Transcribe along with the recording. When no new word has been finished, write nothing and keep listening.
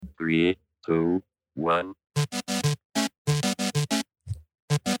3, 2, 1.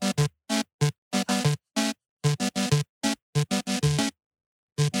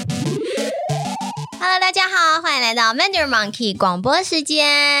 Hello， 大家好，欢迎来到 Mandarin Monkey 广播时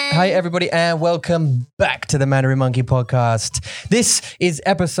间。 Hi, everybody, and welcome back to the Mandarin Monkey podcast. This is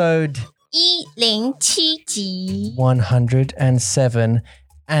episode 107集。 107.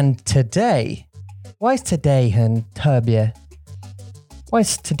 And today, why is today 很特别? Why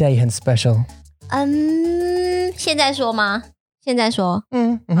is today 很 special? 现在说吗？现在说。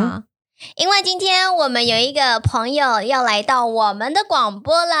好，因为今天我们有一个朋友要来到我们的广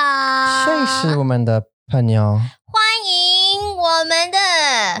播啦。谁是我们的朋友？欢迎我们的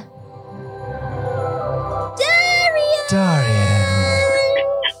Darian.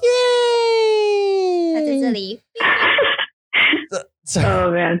 Yay! 他在这里。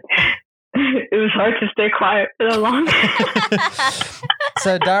 Oh man, it was hard to stay quiet for that long.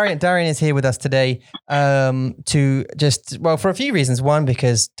 So Darian is here with us today to just, well, for a few reasons. One,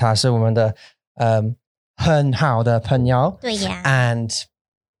 because 他是我们的很好的朋友，对呀。 and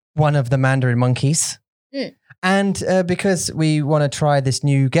one of the Mandarin monkeys. And because we want to try this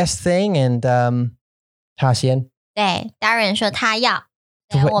new guest thing, and 他先对 Darian 说他要，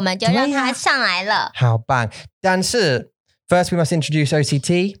对我们就让对呀。他上来了。好棒。但是 first we must introduce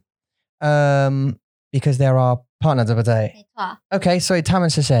OCT because they're our partner, 对不对？没错， Okay, 所以他们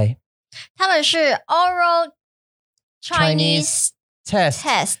是谁？他们是 Oral Chinese Test.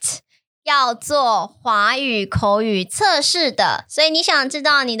 Test 要做华语口语测试的，所以你想知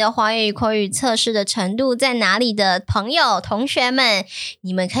道你的华语口语测试的程度在哪里的朋友、同学们，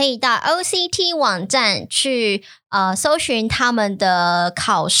你们可以到 OCT 网站去搜寻他们的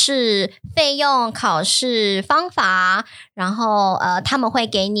考试费用、考试方法，然后他们会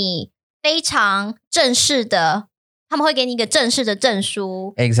给你非常正式的，他们会给你一个正式的证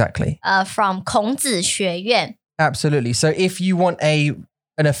书。 Exactly. From 孔子学院。 Absolutely. So if you want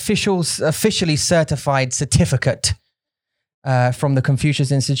an officially certified certificate from the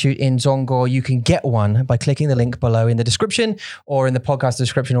Confucius Institute in Zhongguo, you can get one by clicking the link below in the description or in the podcast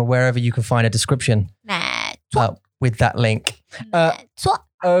description or wherever you can find a description 没错， with that link. 没错。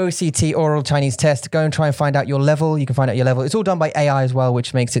 OCT Oral Chinese Test. Go and try and find out your level. You can find out your level. It's all done by AI as well,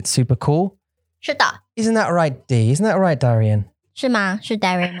 which makes it super cool. 是的， Isn't that right, D? Isn't that right, Darian? 是吗？是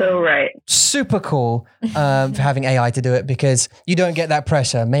Darren 吗？ So right. Super cool for having AI to do it because you don't get that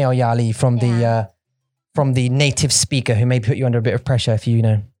pressure, 没有压力 from the native speaker who may put you under a bit of pressure if you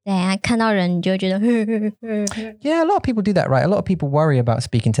know. 对啊，看到人你就会觉得 Yeah, a lot of people do that, right? A lot of people worry about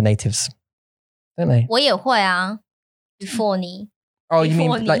speaking to natives, don't they? 我也会啊 before 你 Oh, you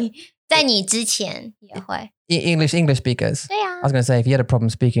before mean like 你在你之前也会。 English speakers? 对啊 I was going to say, if you had a problem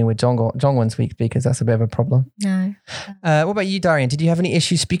speaking with Zhongguan speakers, that's a bit of a problem. No. What about you, Darian? Did you have any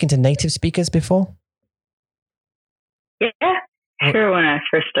issues speaking to native speakers before? Yeah, sure. When I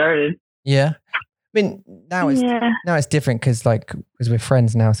first started. Yeah. I mean, now it's different because we're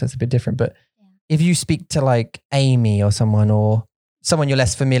friends now, so it's a bit different. But if you speak to like Amy or someone you're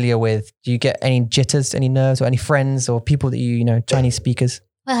less familiar with, do you get any jitters, any nerves, or any friends or people that you know, Chinese speakers?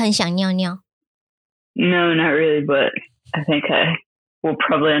 会很想尿尿。 No, not really, but I think I will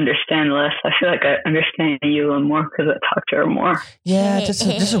probably understand less. I feel like I understand you a little more because I talk to her more. Yeah, 这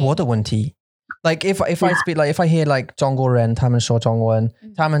是我的问题。Like if I speak, like if I hear like 中国人他们说中文，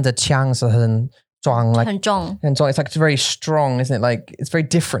他们的腔是很壮，like 很重。 it's like it's very strong, isn't it? Like it's very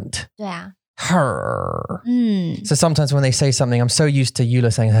different. 对啊。 Her. 嗯。 So sometimes when they say something, I'm so used to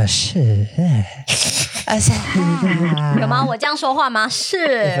Eula saying her shit. 有吗？我这样说话吗？是。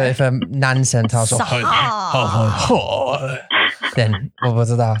 If a 男生他说then 我不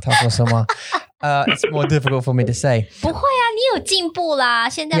知道他说什么。It's more difficult for me to say. 不会啊，你有进步啦。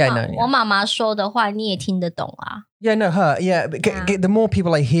现在 Yeah, no, yeah. 我妈妈说的话你也听得懂啊。 Yeah, no, her. Yeah, but the more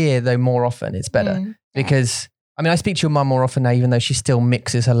people I hear, though, more often it's better. Because, I mean, I speak to your mum more often now, even though she still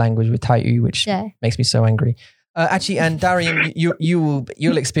mixes her language with Taiyu, which makes me so angry. Actually, and Darian,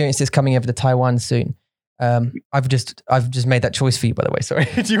 you'll experience this coming over to Taiwan soon. I've just made that choice for you, by the way. Sorry.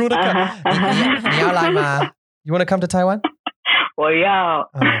 Do you want to come? You want to come to Taiwan? Well, yeah.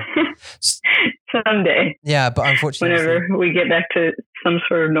 Someday. Yeah, but unfortunately, whenever we get back to some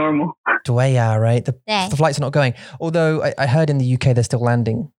sort of normal. Right? The flights are not going. Although I heard in the UK they're still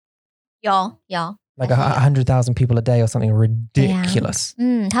landing. 有 Like 100,000 people a day or something ridiculous.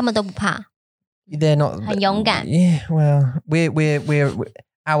 他们都不怕。 They're not 很勇敢。 Yeah, well, we're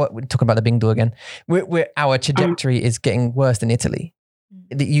talking about the Bingdu again. Our trajectory is getting worse than Italy.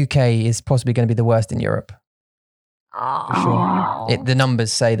 The UK is possibly going to be the worst in Europe. For sure. The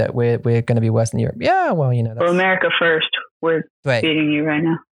numbers say that we're going to be worse than Europe. Yeah, well, you know. Well, America first. We're beating you right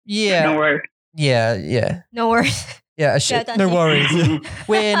now. Yeah. No worries. Yeah. No worries. Yeah, no worries.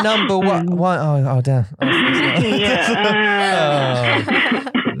 We're number one. Oh, damn.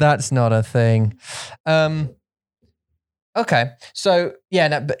 That's not a thing. Okay, so yeah,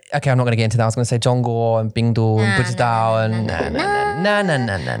 no, but okay, I'm not going to get into that. I was going to say 中国 and 冰岛 and 不知道 and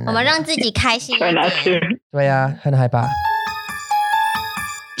no. 我们让自己开心一 Try not 点。 to. 对呀，很害怕。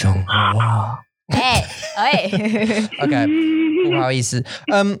中国。Okay, 不好意思。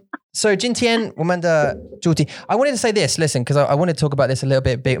So 今天我们的主题 I wanted to say this, listen, because I wanted to talk about this a little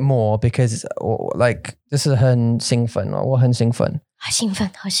bit more because like 这是很兴奋，我很兴奋。好兴奋，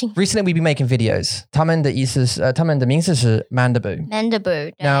好兴奋。 Recently we've been making videos. 他们的名字是 Mandibu.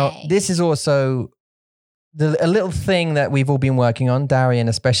 Mandibu. Now this is also a little thing that we've all been working on. Darian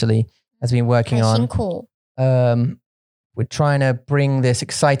especially has been working 很 on. 辛苦。 We're trying to bring this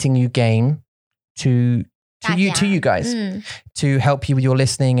exciting new game to you guys 嗯， to help you with your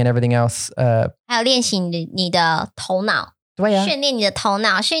listening and everything else. 还有练习你的头脑，对呀，训练你的头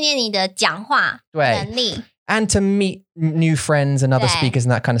脑，训练你的讲话能力。 And to meet new friends and other 对。 speakers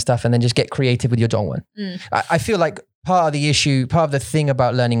and that kind of stuff, and then just get creative with your 中文. 嗯， I feel like part of the issue, part of the thing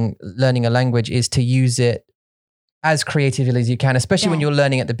about learning a language is to use it as creatively as you can, especially when you're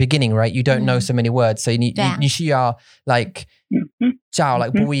learning at the beginning, right? You don't know so many words, so you需要 like 找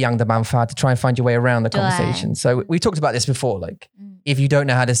like 不一样的办法 to try and find your way around the conversation. So we talked about this before, like if you don't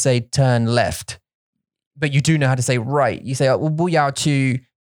know how to say turn left, but you do know how to say right, you say 我不要去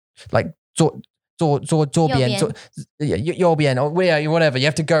like 左边右边 or whatever. You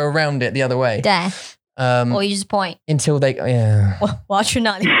have to go around it the other way. 对。Or you just point. Until they 我要去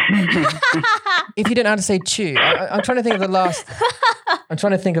哪里？ If you don't know how to say chu, I'm trying to think of the last. I'm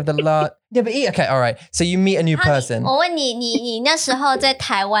trying to think of the last. Yeah, but okay, all right. So you meet a new person. 我问你，你那时候在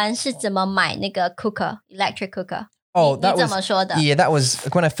台湾是怎么买那个 electric cooker？ Oh, 你 that 怎 was 么说的？ yeah, that was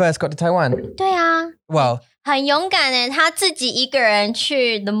when I first got to Taiwan. 对啊， Well, 很勇敢诶，他自己一个人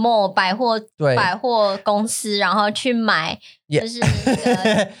去 the mall 百货公司，然后去买， yeah. 就是那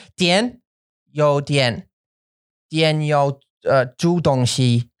个店有煮东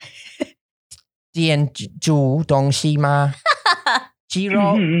西，店煮东西吗？鸡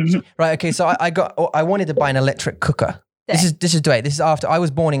肉 Right, okay, so I wanted to buy an electric cooker. This is great. This is after I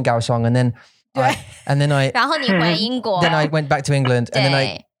was born in Kaohsiung, and then I 然后你回英国 then I went back to England, and then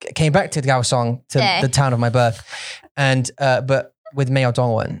I came back to Kaohsiung, to the town of my birth, and but with 没有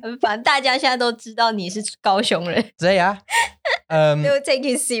中文。反正大家现在都知道你是高雄人。对呀。They will take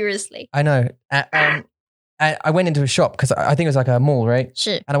you seriously. I know. I went into a shop because I think it was like a mall, right?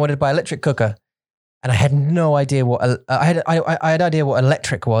 是 And I wanted to buy an electric cooker, and I had no idea what I had idea what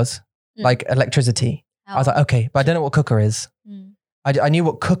electric was, like electricity. I was like, okay, but I don't know what cooker is. I knew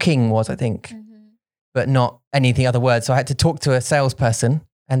what cooking was, I think, but not anything other words. So I had to talk to a salesperson,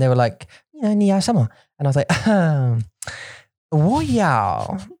 and they were like, "你要什么?" And I was like, 我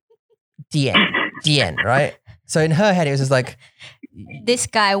要电, right? So in her head, it was just like, this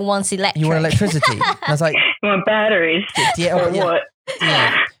guy wants electric. you want electricity? And I was like, You want batteries? Or what?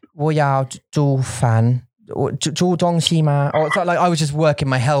 我要煮饭煮东西吗? Or it's like I was just working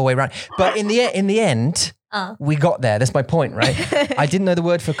my hell way around. But in the end, we got there. That's my point, right? I didn't know the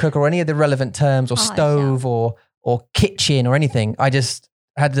word for cook or any of the relevant terms or stove or kitchen or anything. I just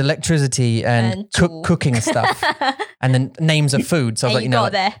had the electricity and cooking stuff and then names of food. So I was like, you know,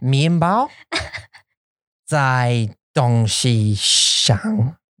 面包在东西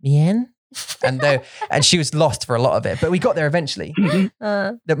上面. And she was lost for a lot of it, but we got there eventually.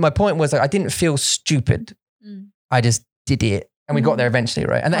 My point was like I didn't feel stupid. I just did it, and we got there eventually,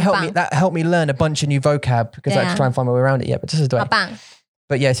 right? And that helped me learn a bunch of new vocab because I had to try and find my way around it. Yeah, but this is the way.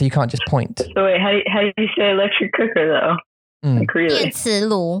 But yeah, so you can't just point. So wait, how do you say electric cooker though? Like really? 电磁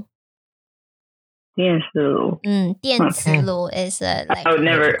炉。电磁炉. 电磁炉 is a like. I would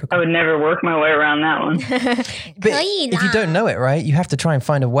never work my way around that one. But if you don't know it, right, you have to try and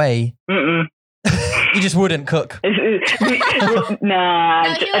find a way. You just wouldn't cook. Nah,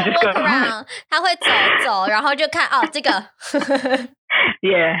 No, he would walk around. 他会走，然后就看这个。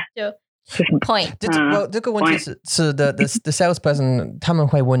Yeah. 就 point. Well, 这个问题是 the salesperson 他们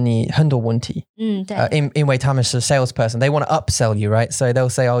会问你很多问题。对。因为他们是 salesperson, they want to upsell you, right? So they'll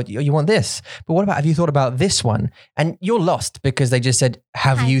say, oh, you want this, but what about, have you thought about this one? And you're lost because they just said,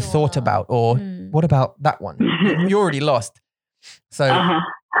 have you thought about, or what about that one? You're already lost. So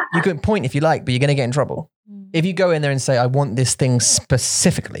you can point if you like, but you're going to get in trouble. If you go in there and say, I want this thing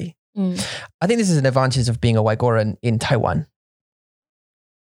specifically, I think this is an advantage of being a Waigora in Taiwan.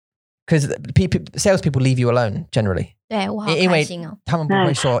 because salespeople leave you alone generally. 对我好开心哦。他们不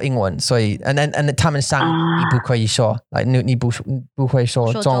会说英文，所以 and 他们上你不可以说 like 你不会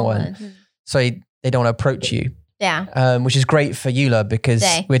说中文，所以 they don't approach you. 对啊 which is great for Eula because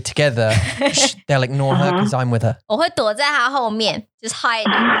we're together. They'll ignore her because I'm with her. 我会躲在他后面，就是 hide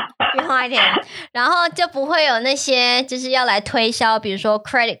behind him， 然后就不会有那些就是要来推销，比如说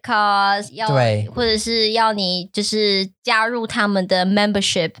credit cards， 要或者是要你就是加入他们的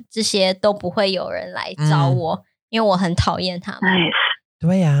membership， 这些都不会有人来找我，因为我很讨厌他们。Nice.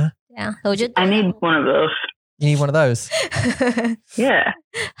 对呀，我觉得 I need one of those. You need one of those. Yeah.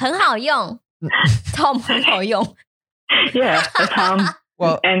 很好用。Tom 很好用。Yeah, the Tom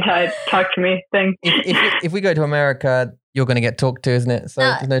anti-talk to me thing. If we go to America, you're going to get talked to, isn't it? So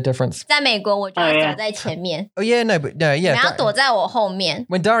there's no difference. 在美国，我就要走在前面。Oh yeah, no, yeah. 你要躲在我后面。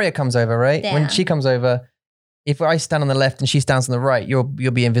When Daria comes over, right? When she comes over, if I stand on the left and she stands on the right,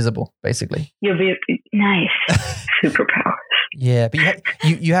 you'll be invisible, basically. You'll be nice. Superpowers. Yeah, but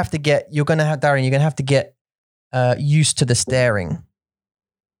you have to get. You're going to have Darian. You're going to have to get used to the staring.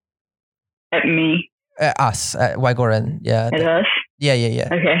 At me. At us, at Waigoran, yeah. At us? Yeah.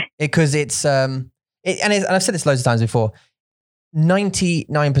 Okay. Because it's and I've said this loads of times before.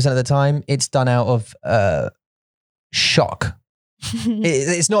 99% of the time, it's done out of shock.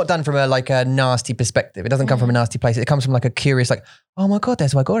 It's not done from a nasty perspective. It doesn't come from a nasty place. It comes from like a curious, like, oh my god,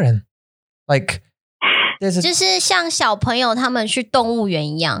 there's Waigoran. Like, there's a 就是像小朋友他们去动物园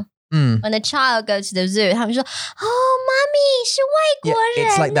一样。When the child goes to the zoo, 他们说 "Oh, mommy 是外国人。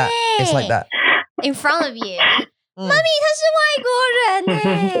" It's like that. It's like that. In front of you. Mommy, 他是外国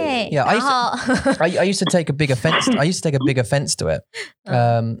人。Yeah, I used to take a big offense. I used to take a big offense to it. 对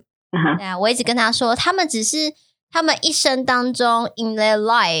啊，我一直跟他说，他们只是他们一生当中 in their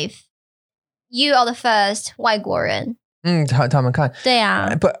life, you are the first 外国人。他们看。对啊。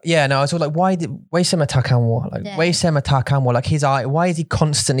But yeah, no, I was all like, why什么他看我? Like, 为什么他看我? Like his eye, why is he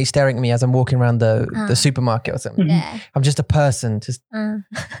constantly staring at me as I'm walking around the supermarket or something? I'm just a person. Just.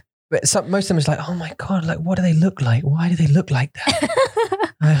 But most of them is like, oh my god, like what do they look like? Why do they look like that?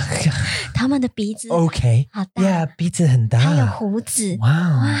 他们的鼻子 OK， 好大 ，Yeah， 鼻子很大，还有胡子，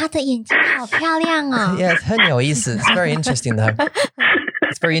哇，他的眼睛好漂亮哦。Yeah， 很有意思 ，It's very interesting though.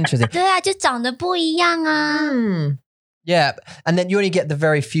 It's very interesting. 对啊，就长得不一样啊。Yeah, and then you only get the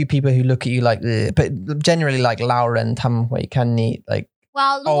very few people who look at you like, but generally like Lauren, 他们会看你 like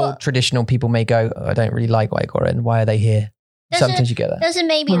old traditional people may go, oh, I don't really like Waigoran. Why are they here? Sometimes you get that. 但是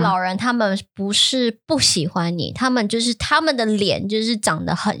maybe 老人他们不是不喜欢你，他们就是他们的脸就是长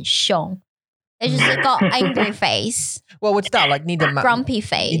得很凶，也就是 got angry face. Well, what's that like? 你的 grumpy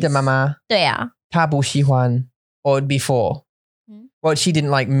face. 你的妈妈对啊，她不喜欢 or before. Well, she didn't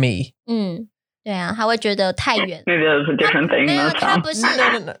like me. 对啊，他会觉得太远。Maybe that was a different thing. 没有，他不是，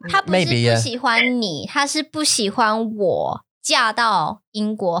他不是 Maybe, 不喜欢你，他是不喜欢我嫁到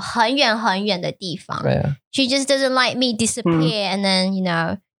英国很远很远的地方。She just doesn't like me disappear and then you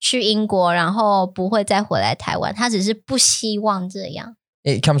know 去英国，然后不会再回来台湾。他只是不希望这样。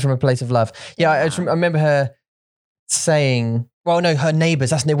It comes from a place of love. Yeah, I remember her saying. Well, no, her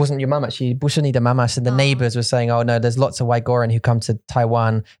neighbors. It wasn't your mum actually. 不是你的妈妈, so the neighbors were saying, "Oh no, there's lots of Waigoran who come to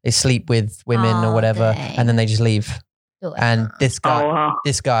Taiwan. They sleep with women or whatever, and then they just leave." And this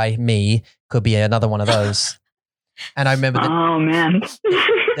guy, me, could be another one of those. And I remember man.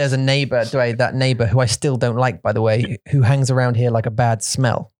 There's a neighbor, that neighbor who I still don't like, by the way, who hangs around here like a bad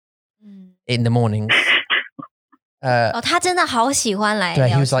smell in the mornings. 他真的好喜欢来。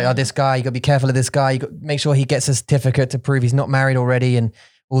He was like, oh, this guy, you got to be careful of this guy. You got to make sure he gets a certificate to prove he's not married already and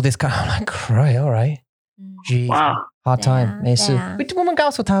all this kind. I'm like, cry, all right. Jeez. Wow. Hard time. 没事。我们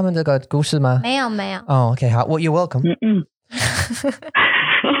告诉他们这个故事吗？没有。Oh, okay. Well, you're welcome.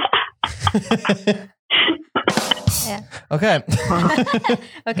 Yeah. Okay.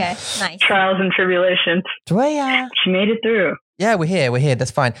 Okay, nice. Trials and tribulations. 对呀。She made it through. Yeah, we're here. That's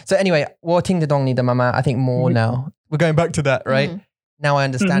fine. So anyway, 我听得懂你的妈妈 I think more now. We're going back to that, right? Now I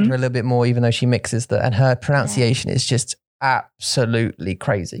understand her a little bit more, even though she mixes and her pronunciation is just absolutely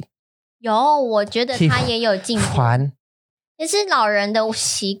crazy. 有，我觉得她也有进步。也是老人的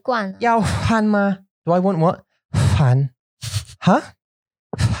习惯。要换吗? Do I want what? 换? Huh?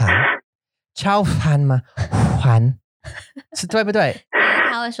 换? 交换吗? 换? 是对不对？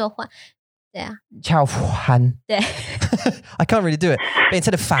他会说换。对啊。交换。对。I can't really do it. But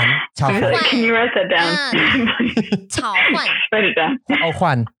instead of 换, 交换。Can you write that down? 炒换。Write it down. 哦，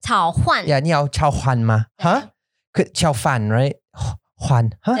换。炒换。Yeah, 你要交换吗? Huh? 交换, right?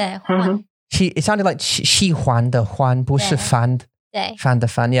 换. Huh? 对，换。It sounded like 喜欢的欢，不是fan. 对。fan的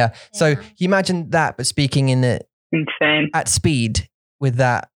fan, yeah. So you imagine that, but speaking in the insane at speed with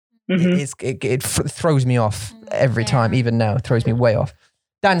that it throws me off every time. Even now, it throws me way off.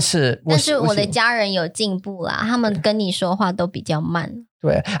 但是我的家人有进步啦，他们跟你说话都比较慢。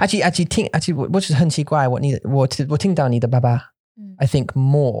对，而且我是很奇怪，我听到你的爸爸，I think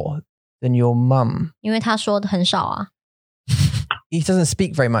more than your mum， 因为他说的很少啊。He doesn't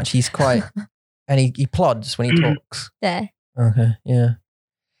speak very much. He's quite and he plods when he talks. 对。Okay. Yeah.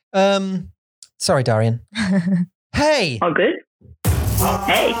 Sorry, Darian. Hey. All good.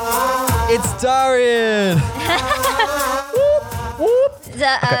 Hey. It's Darian.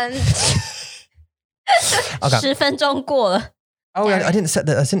 Okay. 10分钟过了。Oh, I didn't set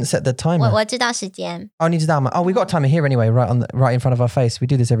the timer. 我知道时间。Oh, 你知道吗? Oh, we got a timer here anyway, right in front of our face. We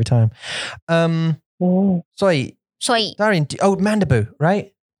do this every time. 所以 Darian, Mandaboo,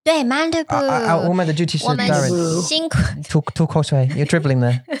 right? 对 Mandaboo. 我们的主题是 Darian. 我们辛苦。吐口水 You're dribbling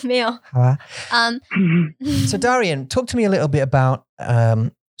there. 没有。好啊。So Darian, talk to me a little bit about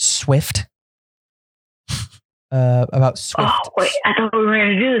Swift. About Swift. Oh, wait, I thought we were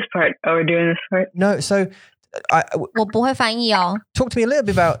going to do this part. Oh, we're doing this part? No, so... 我不会翻译哦。Talk to me a little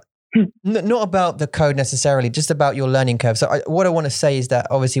bit about, not about the code necessarily, just about your learning curve. So what I want to say is that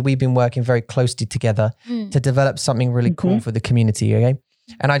obviously we've been working very closely together to develop something really cool for the community, okay?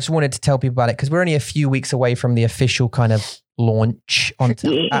 And I just wanted to tell people about it because we're only a few weeks away from the official kind of launch onto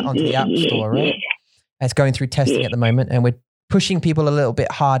the App Store, right? And it's going through testing at the moment and we're pushing people a little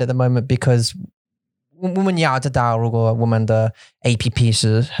bit hard at the moment because 我们要知道如果我们的 APP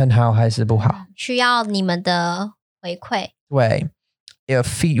是很好还是不好，需要你们的回馈。对，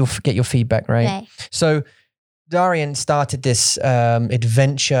 you'll get your feedback, right? 对。 So Darian started this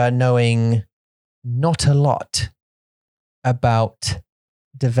adventure knowing not a lot about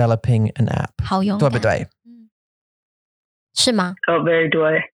developing an app. 好勇敢，对不对？是吗？ Oh, very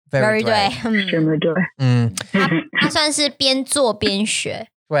对 ，very 对，extremely 对。他算是边做边学。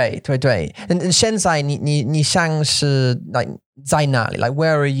对。现在你像是 like 在哪里 like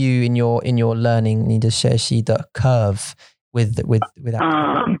where are you in your learning 你的学习的 curve with that?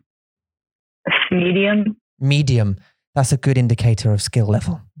 Medium. That's a good indicator of skill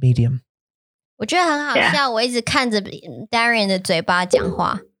level. Medium. 我觉得很好笑，我一直看着 Darian 的嘴巴讲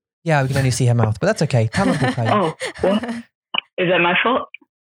话。Yeah, we can only see her mouth, but that's okay. 他们不可以。Oh, what? Is that my fault?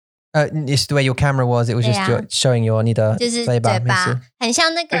 It's the way your camera was. It was just showing your 你的嘴巴，很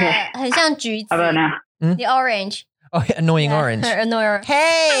像那个，很像橘子。How about now? The orange. Oh, annoying orange. Annoying.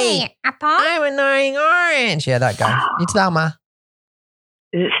 Hey, I'm annoying orange. Yeah, that guy. 你知道吗？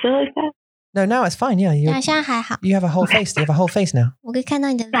 Is it still like that? No, now it's fine. Yeah, 现在还好。 You have a whole face. You have a whole face now. 我可以看到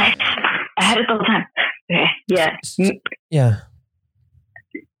你的。I had it all the time. Okay. Yeah. Yeah.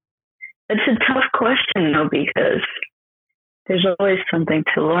 It's a tough question though because there's always something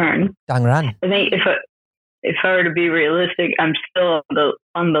to learn. 当然。 I think if I were to be realistic, I'm still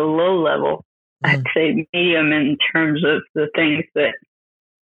on the low level. I'd say medium in terms of the things that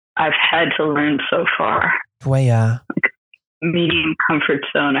I've had to learn so far. 对呀。 Medium comfort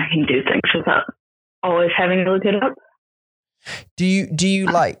zone. I can do things without always having to look it up. Do you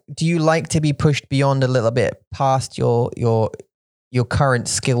like to be pushed beyond a little bit past your current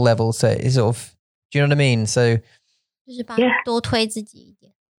skill level? So it's sort of, do you know what I mean? So 就是把多推自己一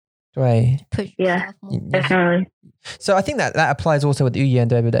点。对。Push yourself. Definitely. So I think that applies also with 语言，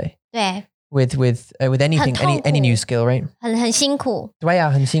对不对？对。With anything, any new skill, right? 很辛苦。对呀，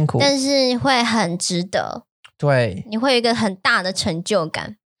很辛苦。但是会很值得。对。你会有一个很大的成就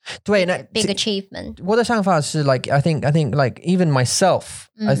感。对，那 big achievement。我的想法是 like I think like even myself,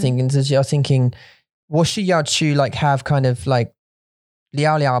 I think in 自己 I was thinking 我需要去 like have kind of like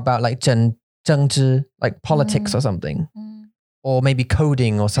聊 about like 政治 like politics or something, or maybe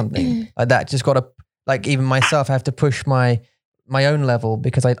coding or something like that. Just got to like even myself I have to push my own level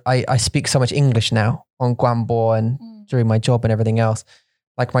because I speak so much English now on Guanbo and during my job and everything else.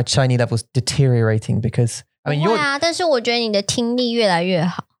 Like my Chinese level's deteriorating because I mean 但是我觉得你的听力越来越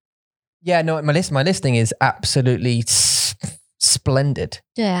好。Yeah, no, my listening is absolutely splendid.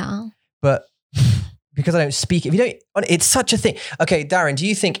 对啊。 But because I don't speak, if you don't, it's such a thing. Okay, Darren, do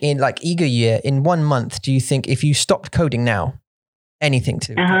you think in like 一个月, in 1 month, do you think if you stopped coding now, anything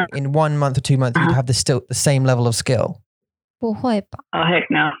to, in 1 month or 2 months, you'd have the same level of skill? 不会吧? Oh, heck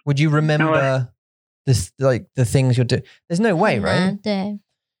no. Would you remember this, like the things you're doing? There's no way, right? 对。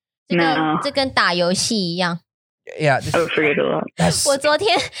这跟打游戏一样。Yeah, I would forget a lot. 我昨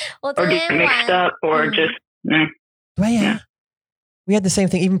天 or get mixed up, or just. Yeah. We had the same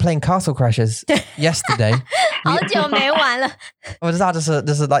thing, even playing Castle Crashers yesterday. 好久没玩了。我知道这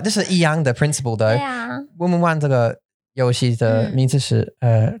是一样的 principle though. 对啊。我们玩这个游戏的名字是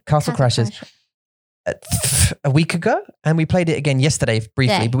Castle Crashers. a week ago, and we played it again yesterday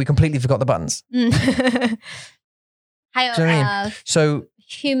briefly, but we completely forgot the buttons. 还有 Do you know what I mean? So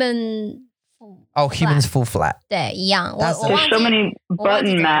human humans fall flat. 对一样，我 That's 我 There's 忘 so 记 many 我忘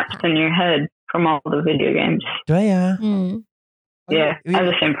记 button 这一 maps 趴 in your head from all the video games. 对呀。嗯 Yeah, I have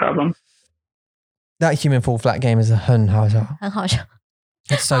the same problem. That human fall flat game is 很好笑。很好笑。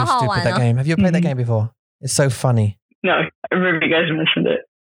 It's so 好好 stupid, 玩 that 哦。 game. Have you ever played that Mhm. game before? It's so funny. No, I remember you guys mentioned it.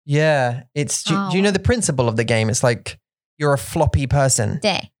 Yeah. It's do you know the principle of the game? It's like you're a floppy person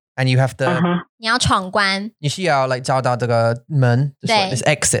对， and you have to Uh-huh. 你要闯关，你需要 like 找到这个门 just like 对。 this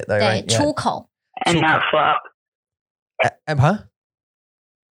exit though, 对 right? Yeah. 出口， And Super. not flop. Huh?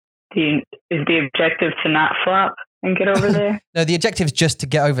 Is the objective to not flop and get over there? No, the objective is just to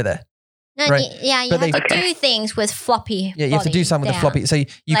get over there. 那 Right. 你 yeah you But have they- to do things with floppy Yeah, you have to do body， something with 对 the 啊 floppy. So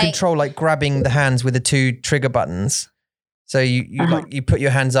you Like- control like grabbing the hands with the 2 trigger buttons. So you Uh-huh. like you put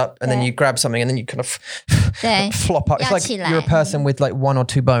your hands up and then Yeah. you grab something and then you kind of 对 flop up. It's like 要起来。 you're a person with like 1 or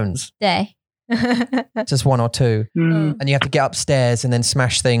 2 bones, 对， just 1 or 2, Mm. and you have to get upstairs and then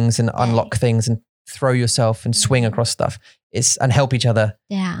smash things and unlock things and throw yourself and swing across stuff. It's and help each other.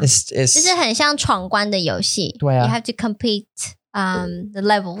 对啊， It's 就是很像闯关的游戏。对啊 You have to complete the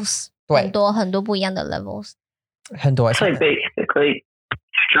levels，对很多很多不一样的 levels。 很多 It's like basically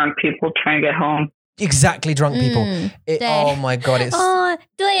drunk people trying to get home. exactly drunk people. 嗯 It, 对 oh my god, it's 哦，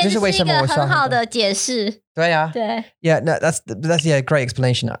对，这这是为是一个什么我想很好的解释。对啊。对 Yeah, no, that's yeah, great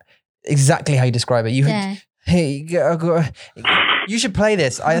explanation. Exactly how you describe it. You 对， hey, you should play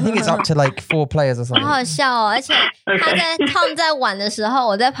this. I think it's up to like 4 players or 好 something. 好笑哦！而且他 Okay. 在 Tom 在玩的时候，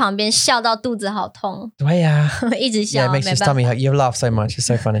我在旁边笑到肚子好痛，对呀。一直 Yeah, 笑， it 没 makes your 办法 stomach hurt. You laugh so much. It's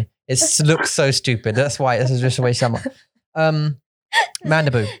so funny. It looks so stupid. That's why this is just the way some.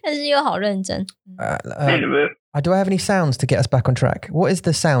 Mandaboo. 但是又好认真。 Anyway, Do I have any sounds to get us back on track? What is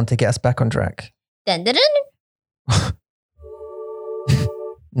the sound to get us back on track? 噔噔噔，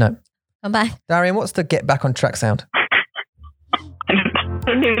 No. come back。 Darian, what's the get back on track sound? I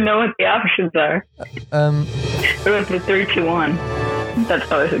don't even know what the options are. What about the 3, 2, 1? That's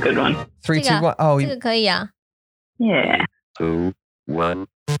always a good one. 3, 这个 2, 1. Oh, 这个可以啊， Yeah. 2, 1.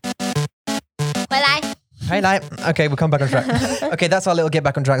 回来。 hey, light. Okay, we'll come back on track. Okay, that's our little get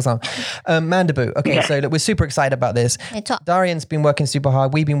back on track song. Mandaboo. Okay, Yeah. so look, we're super excited about this. 没错， Darian's been working super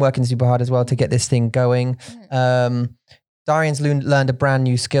hard. We've been working super hard as well to get this thing going. Darian's learned a brand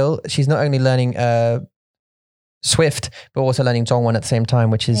new skill. She's not only learning Swift, but also learning Dongwon at the same time,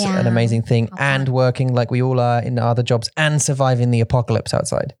 which is an Yeah. amazing thing. Okay. And working like we all are in our other jobs and surviving the apocalypse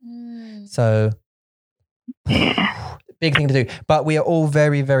outside. 嗯， So big thing to do. But we are all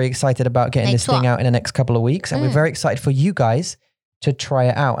very, very excited about getting this thing out in the next couple of weeks. And we're very excited for you guys to try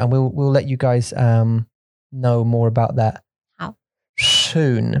it out. And we'll let you guys know more about that 好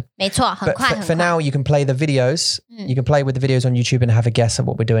soon. 没错，很 But 快 for, 很 for 快。 now, you can play the videos. 嗯 You can play with the videos on YouTube and have a guess at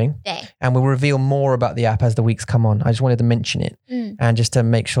what we're doing. 对， And we'll reveal more about the app as the weeks come on. I just wanted to mention it 嗯， and just to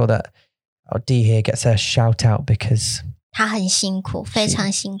make sure that our D here gets a shout out because 他很辛苦，非常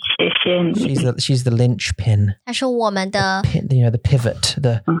辛苦。谢谢你。 she's the linchpin, 他是我们的 the pivot,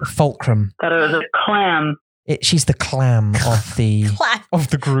 the fulcrum. Thought it was a clam. She's the clam of the clam， of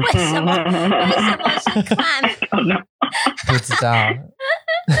the group. 为什么？为什么是 clam？ Oh no. 不知道。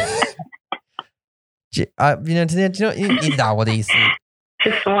do you know 你知道我的意思？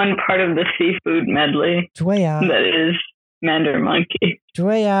 Just one part of the seafood medley 对呀， that is Mandarin Monkey.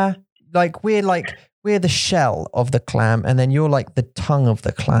 对呀。Like we're the shell of the clam, and then you're like the tongue of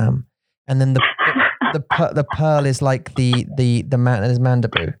the clam, and then the pearl is like the man is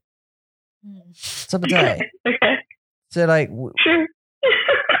Mandaboo. 嗯，对不对？ Okay, So like sure.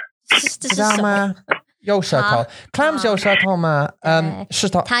 这是知道什么？吗？有舌头，clams 有舌头吗？是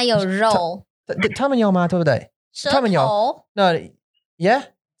的，它有肉，他们有吗？对不对？舌他们有头，那 yeah，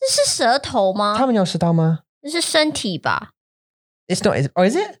这是舌头吗？他们有舌头吗这是身体吧？ ？It's not. Oh,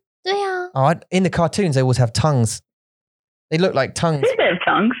 is it? 对呀， Oh, in the cartoons, they always have tongues. They look like I tongues. think they have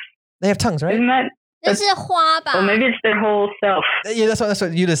tongues. They have tongues, right? Isn't that? 那是花吧？ Well, maybe it's their whole self. Yeah, that's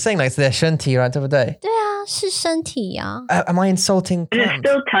what you were saying. Like it's their 身体, right? 对不对？对啊，是身体呀。 Am I insulting But it's clams?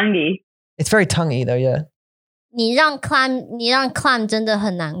 still tonguey. It's very tonguey, though. Yeah. 你让 clam 真的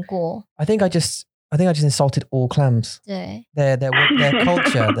很难过。 I think I just insulted all clams. 对 Their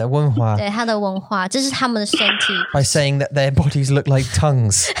culture, their 文化对，他的文化，这是他们的身体。 by saying that their bodies look like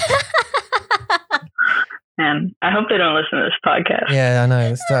tongues. Man, I hope they don't listen to this podcast. Yeah, I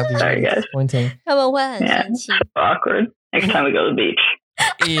know. That'd be Sorry, really guys. disappointing. 他们会很 Yeah, 生气。 so awkward. Next time we go to the beach.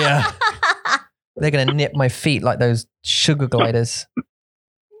 Yeah. They're gonna nip my feet like those sugar gliders.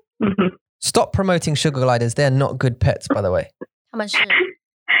 Mhm. Stop promoting sugar gliders. They're not good pets, by the way. 他们是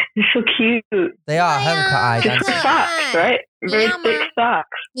They're so cute. They are 很可爱 Just 但 for 是 socks, right? Very thick socks.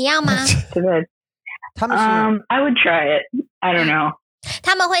 你要吗？ Too bad. 他们是 I would try it. I don't know.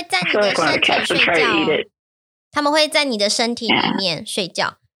 他们会在 I 你 feel 的 like one of 身 the 体 cats 睡 would try to eat 觉 it. 他们会在你的身体里面睡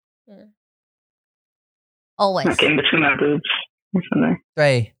觉。Always. Like in between my boobs or something.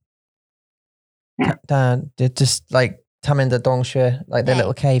 对，但 they're just like 他们的洞穴 like their 对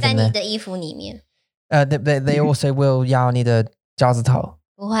little cave 在 in 你 there. 的衣服里面。They also will 咬你的脚趾头。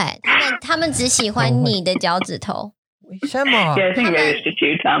不会，他们只喜欢你的脚趾头。为什么 Yeah, I think that is the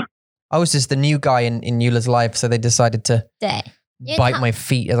too, Tom. I was just the new guy in Eula's life, so they decided to 对，因为 bite my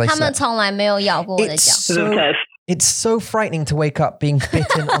feet as I 他们 slept. 从来没有咬过我的 It's 脚。 This is a so test. it's so frightening to wake up being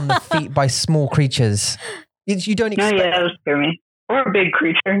bitten on the feet by small creatures. You don't No, expect yeah, that would scare me. Or a big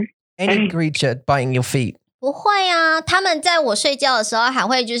creature. any creature biting your feet. 不会啊，他们在我睡觉的时候还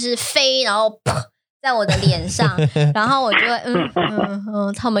会就是飞，然后噗在我的脸上，然后我就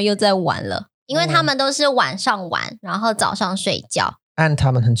会他们又在玩了，因为他们都是晚上玩，然后早上睡觉。And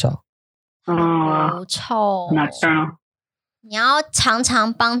他们很吵。不臭， Nocturnal. 你要常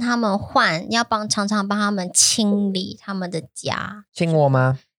常帮他们换，常常帮他们清理他们的家。亲我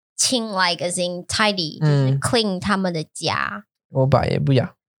吗？清 like as in tidy，就是 clean 他们的家。我把也不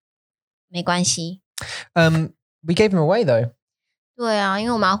要。没关系。We gave him away though. 对啊，因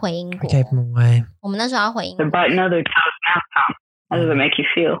为我们要回英 We 国， gave him away. 我们那时候要回英 They're 国。 biting other toes now, Tom. How does it make you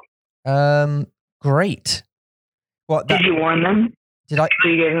feel? Great. What? Did you warn them? Did I? Who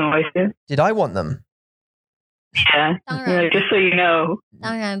you gave them away to? Did I want them? Yeah. 当然 Just so you know,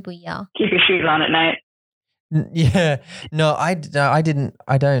 当然不要。 keep your shoes on at night. Yeah. No, I didn't.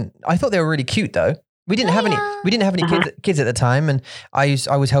 I don't. I thought they were really cute though. We didn't have any. We didn't have any kids at the time, and I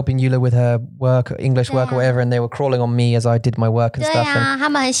was helping Eula with her work, English work or whatever, and they were crawling on me as I did my work and 对 stuff. 啊，他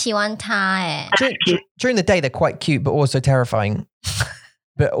们很喜欢他哎。 And during the day, they're quite cute, but also terrifying.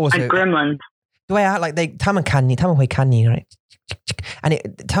 But also, Like gremlins. 对啊, like他们看你, 他们会看你, right? And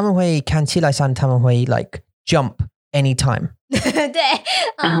他们会看起来像他们会 like jump anytime. 对，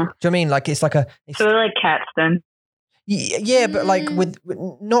 Do you know what I mean? Like it's like a. So they're like cats then. Yeah, but like with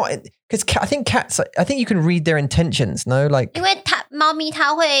not because I think cats. I think you can read their intentions. No, like 因为猫咪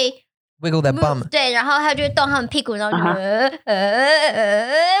它会 wiggle their bum. 对，然后它就会动它们屁股，然后就噗，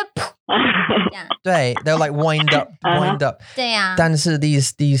这样。对, they'll like wind up. 对啊，但是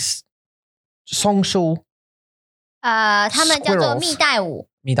these 松鼠它们叫做 Squirrels 蜜袋鼯。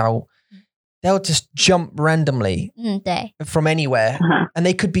蜜袋鼯, they'll just jump randomly 对， from anywhere, and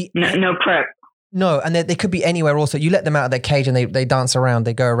they could be No prep. no, and they could be anywhere. Also, you let them out of their cage and they dance around,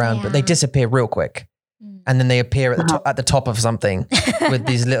 they go around, but they Yeah. disappear real quick. And then they appear at the top of something with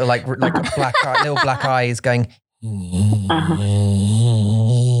these little like little black eyes going.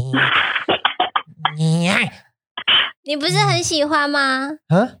 你不是很喜欢吗？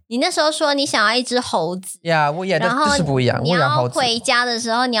 Huh? 你那时候说你想要一只猴子， Yeah, well, yeah, 然后就是不一样。你我要猴子。要回家的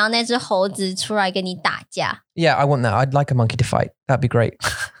时候，你要那只猴子出来跟你打架。 Yeah, I want that. I'd like a monkey to fight. That'd be great.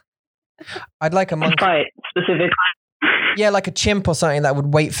 I'd like a monkey. Fight specifically. Yeah, like a chimp or something that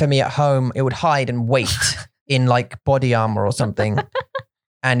would wait for me at home. It would hide and wait in like body armor or something.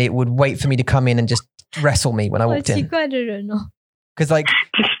 And it would wait for me to come in and just wrestle me when I 好 walked 奇 in. 怪的人哦。 Because like,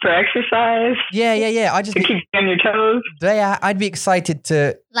 Just for exercise. yeah. I just, To keep you on your toes. yeah, I'd be excited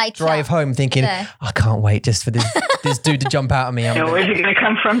to Like drive home thinking, 对 I can't wait just for this dude to jump out at me. I'm You know, gonna- where's it going to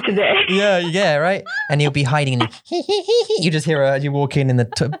come from today? yeah, right. And he'll be hiding, and you just hear you walk in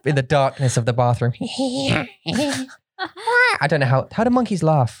the darkness of the bathroom. I don't know how do monkeys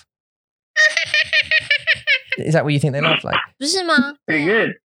laugh? Is that what you think they laugh like? 不是吗？ Pretty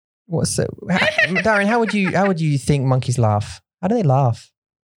good. What's so, Darren? How would you think monkeys laugh? How do they laugh?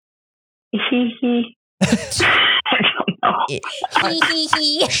 Hee hee. I don't know. 嘿嘿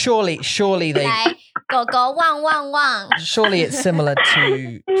嘿， Surely they 来，狗狗汪汪汪。 surely it's similar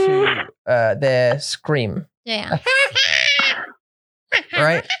to their scream, 对啊，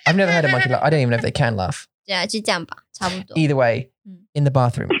 right? I've never heard a monkey laugh. I don't even know if they can laugh. 对啊，就这样吧，差不多。 Either way, in the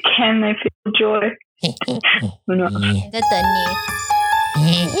bathroom. Can they feel joy? Who knows? 我在等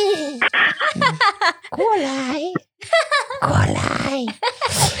你。过来.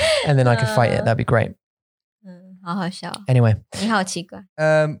 And then I could fight it. That'd be great. 好好笑。 Anyway, 你好奇怪。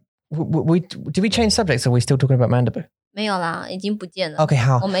 did we change subjects? Or are we still talking about Mandibu? 没有啦，已经不见了。 Okay,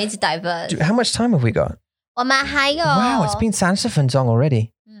 how? 我们一直 divert。 How much time have we got? 我们还有 Wow, it's been 30分钟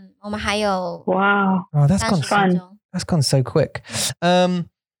already. 我们还有 Wow. Oh, that's 30 gone. 分钟。 That's gone so quick.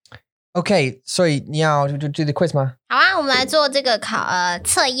 Okay, sorry, 你要 do the quiz 吗？好啊，我们来做这个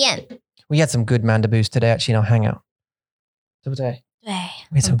测验。 We had some good Mandibus today actually in our hangout. 对不对？对，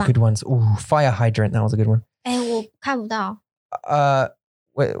 We had some 很棒。 good ones. Ooh, fire hydrant. That was a good one. 哎，我看不到。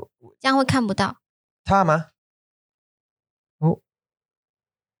这样会看不到。他吗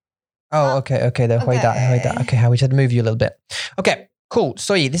？Okay. 的回答。Okay, how we should move you a little bit. Okay, cool.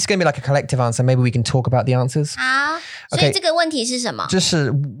 所以 this is going to be like a collective answer. Maybe we can talk about the answers. 好，所以这个问题是什么？就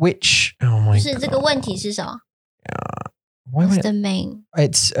是 which. Oh my god. 是这个问题是什么 Why？What's would the main?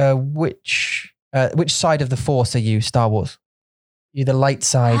 It's which side of the Force are you? Star Wars. You the light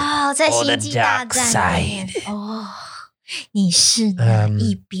side. 哦，在 or the 星际大 dark 战里面哦，你是哪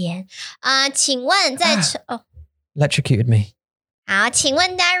一边请问在Electrocuted me. 好，请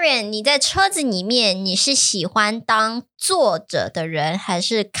问 Darren， 你在车子里面，你是喜欢当坐着的人，还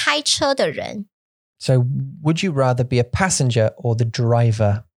是开车的人 So, would you rather be a passenger or the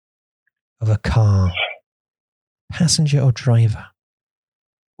driver of a car? Passenger or driver?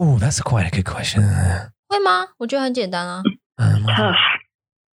 Oh, that's quite a good question. 会吗？我觉得很简单啊。Tough.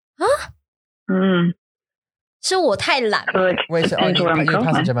 啊？是我太懒了。 Wait, so are you a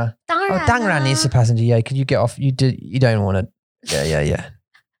passenger, man? 当然、啊，当然你是 passenger. Yeah, could you get off? You don't want to. Yeah.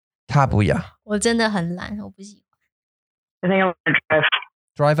 他不要。我真的很懒，我不喜欢。I think I want to drive.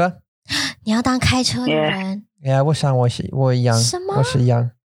 Driver? 你要当开车的人 Yeah, 我想我一样。什么？我是一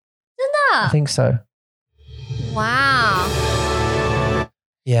样。真的 I think so. 哇、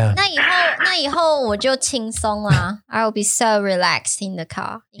Yeah. 那以后我就轻松啦。I will be so relaxed in the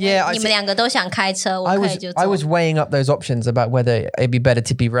car. Yeah, 你们两个都想开车，我 I 可 was 以就坐。 I was weighing up those options about whether it'd be better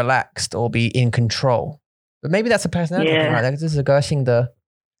to be relaxed or be in control. But maybe that's a personality thing, right? 这是个性的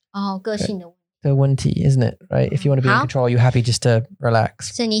个性的问题。的问题 isn't it? Right? If you want to be in 好 control, you're happy just to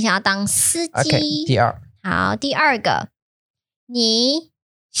relax. 所以你想要当司机。 Okay, 第二。好，第二个，你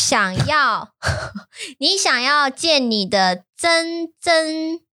想要见你的曾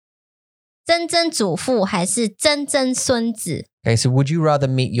曾祖父还是曾曾孙子？ Okay, so would you rather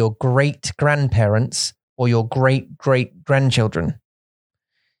meet your great grandparents or your great great grandchildren?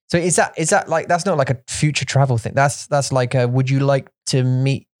 So is that like that's not like a future travel thing? That's like a would you like to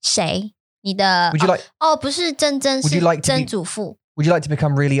meet 谁？你的 Would you like 不是曾曾， Would you 是 like to 曾 be- 祖父 would you like to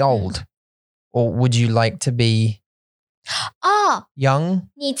become really old? Or would you like to be 哦， young?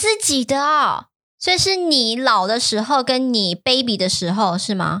 你自己的哦，所以是你老的时候跟你 baby 的时候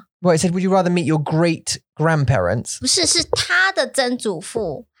是吗？ Well, it said, would you rather meet your great grandparents? 不是，是他的曾祖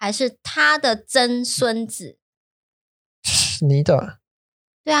父还是他的曾孙子？你的。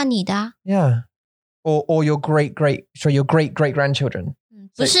对啊，你的啊， Yeah. Or your great grandchildren.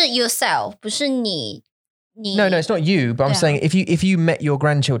 不是 yourself， 不是你。 No, it's not you, but I'm Yeah. saying if you met your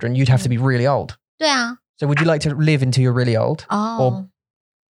grandchildren, you'd have to be really old. 对啊， So would you like to live until you're really old?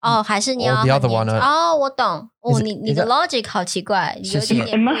 还是你要 or the other 很 one, 年轻我懂。 Is it- 你的 logic 好奇怪，有是点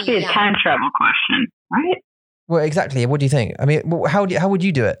It must 不 be 一 a 样。 time travel question, right? Well, exactly. What do you think? I mean, how would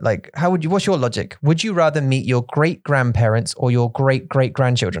you do it? Like, what's your logic? Would you rather meet your great grandparents or your great great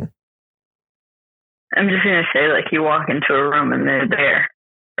grandchildren? I'm just going to say, like, you walk into a room and they're there.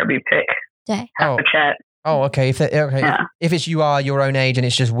 Or you pick. 对， Have a chat. Oh, okay. Yeah. If it's you are your own age and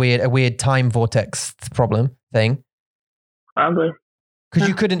it's just a weird time vortex problem thing. Probably. Because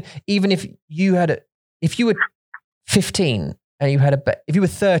you couldn't, even if you were 15 and you had if you were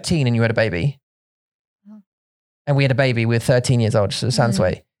 13 and you had a baby, and we had a baby, we were 13 years old, so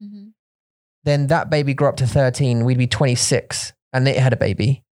Sansui, then that baby grew up to 13, we'd be 26 and it had a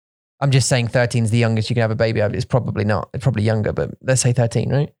baby. I'm just saying 13 is the youngest you can have a baby. It's probably not. It's probably younger, but let's say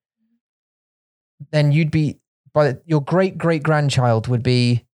 13, right? Then you'd be, your great great grandchild would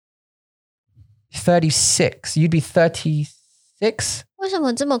be 36. You'd be 36. 为什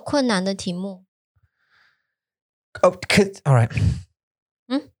么这么困难的题目？ Oh, all right.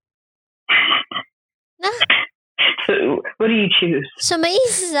 So, what do you choose? 什么意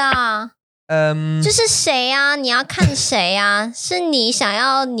思啊？就是谁啊？你要看谁啊？是你想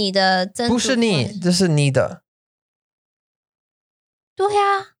要你的曾祖父？不是你，这是你的。对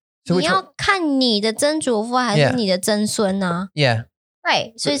啊， So 你 which 要 one? 看你的曾祖父还是 Yeah. 你的曾孙啊 Yeah.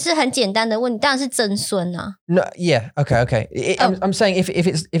 ？Right， 所以是很简单的问题，当然是曾孙啊。 No. Yeah. Okay. I'm saying if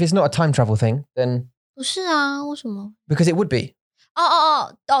it's not a time travel thing, then 不是啊？为什么？ because it would be.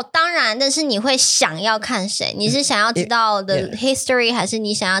 当然，但是你会想要看谁？你是想要知道的 history， 还是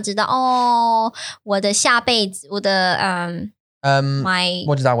你想要知道我的下辈子，我的my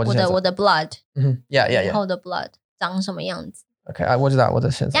我知道我的 blood， Yeah. 以后的 blood 长什么样子 Okay. 我知道我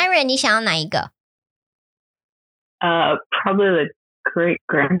的选择。 ？Darren， 你想要哪一个？ Probably the great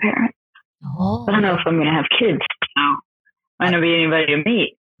grandparents. I don't know if I'm going to have kids, so might not be anybody to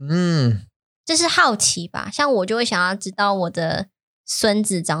meet. 这是好奇吧？像我就会想要知道我的孙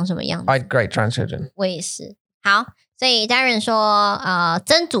子长什么样子。 I'd great grandchildren. 我也是。好，所以 Darren 说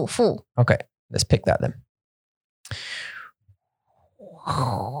曾祖父。 Okay. Let's pick that then.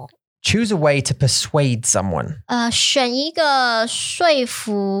 Choose a way to persuade someone. 选一个说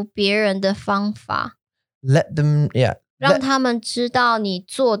服别人的方法。Let them, yeah. 让他们知道你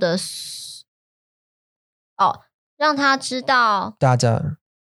做的让他知道大家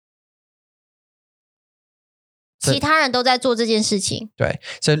其他人都在做这件事情。对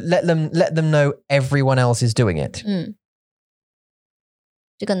So let them know everyone else is doing it.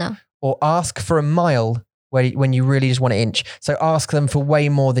 这个呢 Or ask for a mile when you really just want an inch. So ask them for way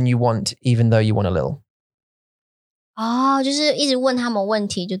more than you want, even though you want a little. 就是一直问他们问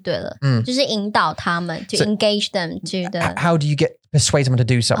题就对了。就是引导他们 to engage them to the. How do you persuade someone to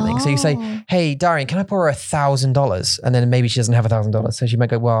do something? So you say, hey, Darian, can I borrow $1,000? And then maybe she doesn't have $1,000. So she might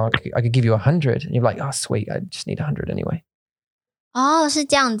go, well, I could give you 100. And you're like, oh, sweet. I just need 100 anyway. 是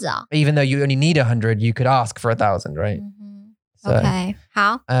这样子啊。Even though you only need 100, you could ask for 1,000, right? So, OK,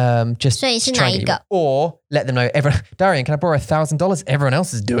 好。Just 所以是哪一个 Or let them know, Darian, can I borrow $1,000? Everyone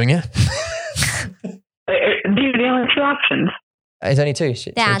else is doing it. These are the only 2 options. It's only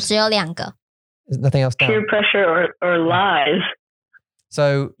 2. 对啊，只有2个。There's nothing else down. Peer pressure or lies.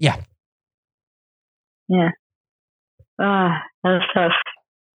 So, yeah. Yeah. That's tough.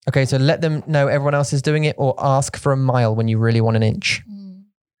 Okay, so let them know everyone else is doing it or ask for a mile when you really want an inch.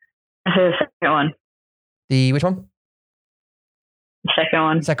 I say the second one. Which one? The second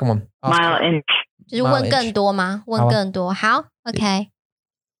one. Second one. Mile inch. 就是问更多吗？问更多。好 ，OK。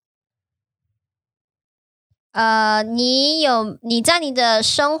你在你的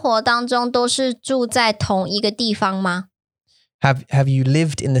生活当中都是住在同一个地方吗？ Have you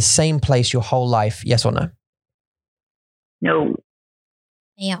lived in the same place your whole life? Yes or no? No.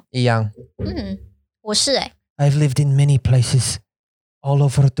 没有。一样。我是I've lived in many places all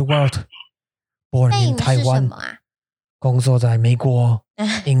over the world. Born in Taiwan. 工作在美国、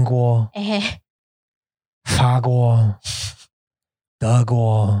英国、法国、德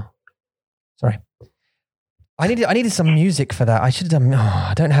国。Sorry. I needed some music for that. I should have done.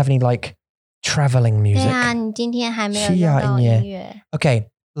 I don't have any like traveling music. 对啊，你今天还没有用到音乐。Okay,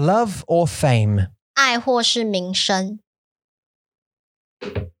 love or fame? 爱或是名声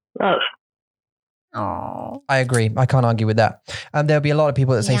Love. I agree. I can't argue with that. There'll be a lot of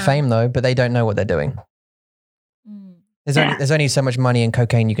people that say fame though, but they don't know what they're doing. There's only so much money and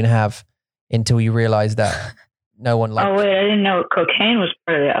cocaine you can have until you realize that no one likes. Oh wait, I didn't know cocaine was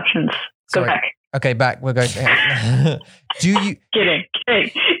part of the options. Go back. Okay, back. We're going. Do you? Kidding.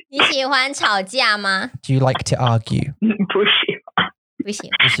 你喜欢吵架吗？ Do you like to argue? 不喜欢。不喜欢。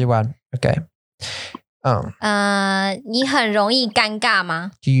不喜欢。Okay. 你很容易尴尬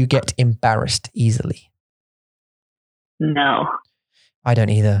吗？ Do you get embarrassed easily? No. I don't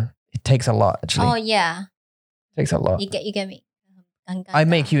either. It takes a lot, actually. Oh yeah. It takes a lot. You get me. I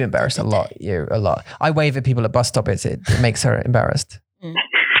make you embarrassed a lot. You a lot. I wave at people at bus stops. It makes her embarrassed.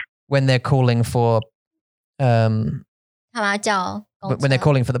 When they're calling for, 他们要叫公车 when they're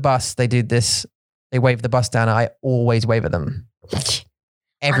calling for the bus, they do this. They wave the bus down. I always wave at them.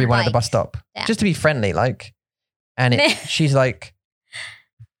 Everyone at the bus stop, just to be friendly, like. And she's like,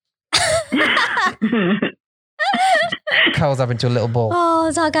 curls up into a little ball.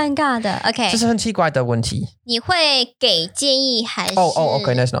 超尴尬的。OK， 这是很奇怪的问题。你会给建议还是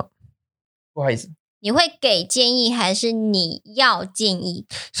？Okay, no, it's not. 不好意思。你会给建议还是你要建议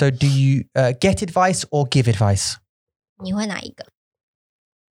So do you get advice or give advice? 你会哪一个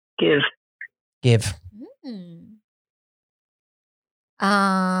Give.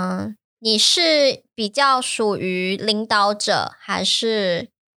 你是比较属于领导者还是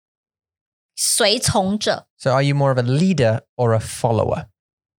随从者 So are you more of a leader or a follower?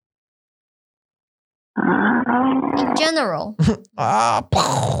 In general.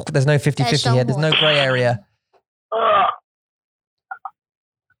 There's no 50-50 here. There's no gray area.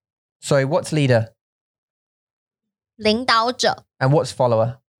 Sorry, what's leader? 领导者 And what's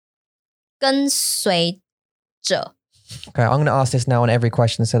follower? 跟随者 Okay, I'm going to ask this now on every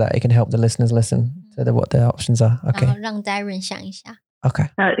question so that it can help the listeners listen to what their options are. 然后 Okay. 让 Darren 想一下 Okay.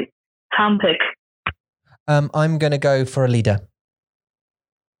 Tom pick. I'm going to go for a leader.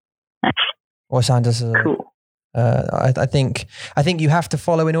 Or Sanders. Cool. I think you have to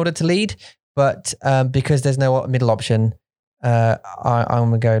follow in order to lead, but because there's no middle option,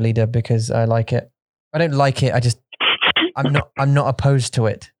 I'm gonna go leader because I like it. I don't like it. I'm not opposed to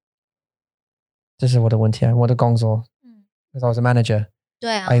it. 这是我的问题啊，我的工作 because I was a manager.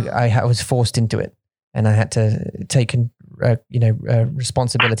 对啊 I was forced into it, and I had to take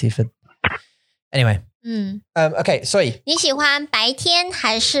responsibility for. Anyway. Okay, 所以你喜欢白天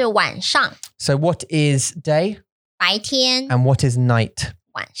还是晚上 So what is day? 白天 And what is night?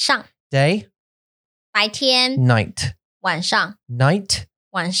 晚上 Day, 白天 night. 晚上 Night,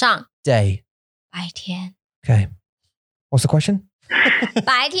 晚上 day. 白天 Okay. What's the question?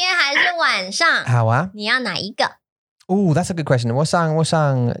 白天还是晚上？好啊。你要哪一个？ Oh, that's a good question. 我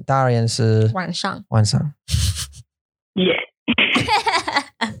想Darian是晚上。晚上。 Yeah.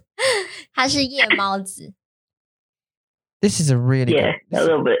 他是夜猫子。 This is a really Yeah, good. a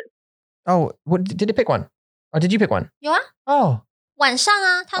little bit. Oh, what, did he pick one? Or did you pick one? 有啊， Oh, 晚上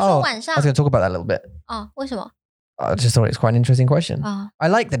啊，他说晚 I 上。 was going to talk about that a little bit. 哦，为什么？ I just thought it was quite an interesting question. 哦， I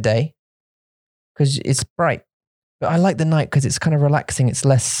like the day because it's bright, but I like the night because it's kind of relaxing. It's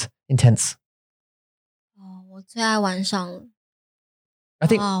less intense. 哦，我最爱晚上了。 I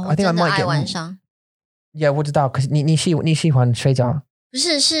think 哦， I 我 think I 真的 might 爱 get 晚上。 Yeah, 我知道 because 你喜欢睡觉。不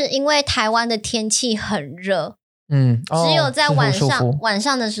是，是因为台湾的天气很热，嗯，只有在晚上、是很舒服。晚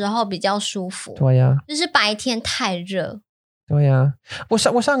上的时候比较舒服。对呀，就是白天太热。对呀。我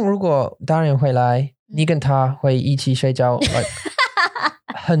想如果Darian回来，你跟他会一起睡觉 like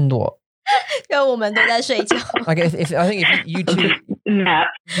很多。因为我们都在睡觉。 Like if I think if you two Nap.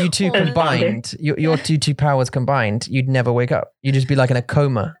 you two Oh, combined, your two powers combined, you'd never wake up. You'd just be like in a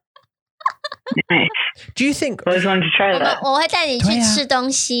coma. Nice. Do you think? Always wanted to try 我 that. 会带你去对啊吃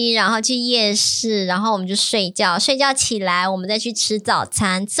东西，然后去夜市，然后我们就睡觉，睡觉起来我们再去吃早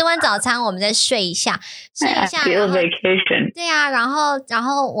餐，吃完早餐我们再睡一下，睡一 I 下， feel 然后 vacation. 对啊，然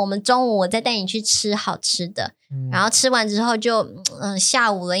后我们中午我再带你去吃好吃的，然后吃完之后就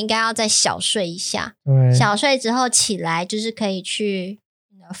下午了，应该要再小睡一下，对，小睡之后起来就是可以去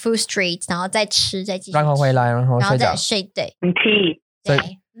Food Street， 然后再吃，再继续吃，然后回来，然后然后睡觉再。睡，对 And tea. 所以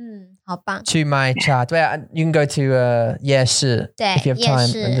对，好棒。去买茶，对啊 you can go to 夜市，对 if you have 夜 time，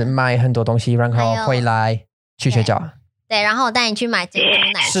市 and 买很多东西，然还有后回来去睡觉，对，然后我带你去买珍珠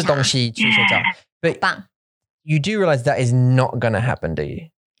奶茶，吃东西去睡觉。But 棒。 you do realize that is not going to happen, do you?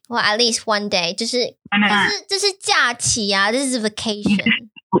 Well, at least one day， 就是 Why not? 这是假期啊，这是 vacation。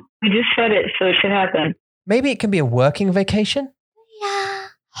 We just said it, so it should happen. Maybe it can be a working vacation.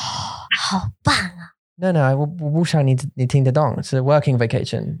 呀，好棒啊！ No, 我不想你听得懂，是 working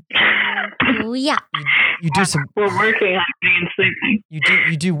vacation. 不要， You do some. We're working on eating and sleeping.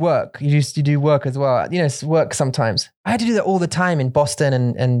 You do work. You do work as well. You know, it's work sometimes. I had to do that all the time in Boston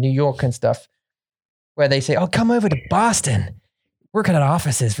and New York and stuff, where they say, "Oh, come over to Boston, work at our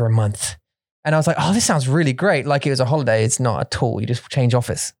offices for a month." And I was like, "Oh, this sounds really great." Like it was a holiday. It's not at all. You just change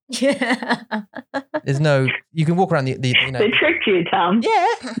office. There's no. You can walk around the you know. They tricked you, Tom. Yeah,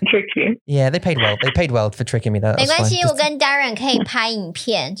 They tricked you. yeah. They paid well. They paid well for tricking me. That 没 was 关 fine. 系， Just- 我跟 Darren 可以拍影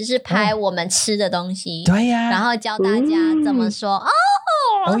片，就是拍我们吃的东西，对呀。然后教大家怎么说哦。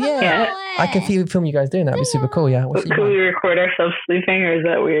 Oh 很 yeah. 好欸 I can film you guys doing that. It'd be super cool. Yeah. But could we record ourselves sleeping, or is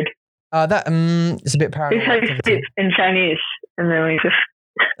that weird? That it's a bit We paranormal said activity. sleep in Chinese, and then we just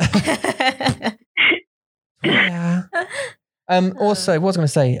Yeah. Also, what was I going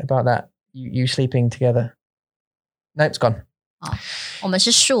to say about that? You sleeping together? No, it's gone. 我们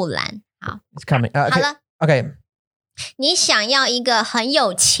是树懒。好， It's coming. 好 Okay. 了， Okay. 你想要一个很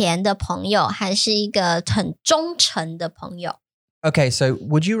有钱的朋友，还是一个很忠诚的朋友？ Okay. So,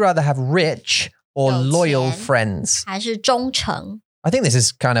 would you rather have rich or 有钱。 loyal friends? 还是忠诚？ I think this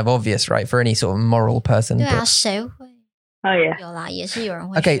is kind of obvious, right, for any sort of moral person. 对啊， But- 谁会 oh yeah. 有啦？也是有人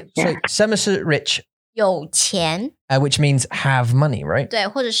会 okay. 选 So, 什么是 rich, 有钱， which means have money, right? 对，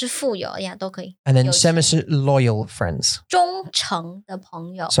或者是富有呀，都可以。 And then 有什么是 loyal friends? 忠诚的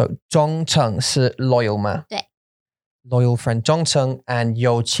朋友， So, 忠诚是 loyal 吗？对。 Loyal friend, 忠诚 and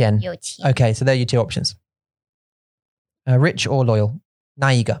有钱。有钱。 Okay, so there are your two options. Rich or loyal?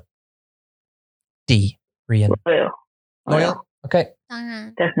 哪一个? D. Rian. Loyal. Loyal? Okay. 当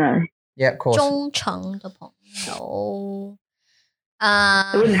然， Definitely. Yeah, of course. 忠诚的朋友，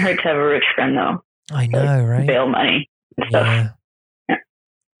 It wouldn't hurt to have a rich friend though. I know, right? Bail money and stuff. Yeah.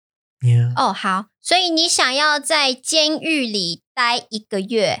 Yeah. 哦，好，所以你想要在监狱里待1个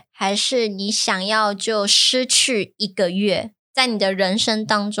月，还是你想要就失去1个月，在你的人生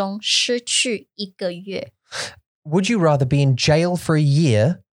当中失去1个月？ Would you rather be in jail for a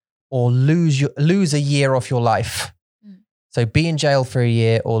year or lose a year of your life? So be in jail for a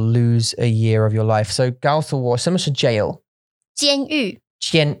year or lose a year of your life. So 告诉我什么是 jail? 监狱，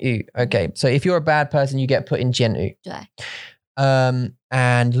监狱. Okay. So if you're a bad person, you get put in 监狱. 对，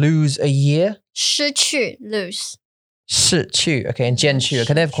 And lose a year? 失去 lose，失去. Okay. And 监狱.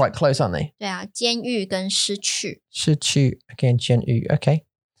 Okay. They're quite close, aren't they? 对啊，监狱跟失去，失去. Okay. And 监狱. Okay.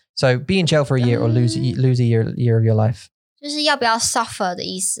 So be in jail for a year or lose a year of your life. 就是要不要 suffer 的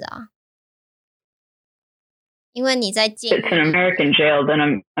意思啊。因为你在监 If it's an 狱， American jail,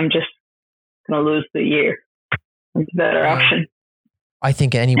 then I'm just gonna lose the year. It's a better option. I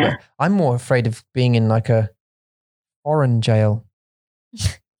think anywhere. I'm more afraid of being in like a foreign jail.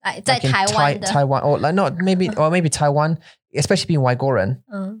 在 Like in 台湾的 Taiwan, or like not maybe, or maybe Taiwan, especially being 外国人,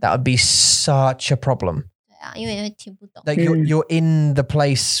 that would be such a problem. 对啊，因为会听不懂。 Like you're in the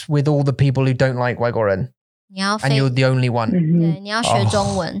place with all the people who don't like 外国人,你要 and you're the only one. 对，你要学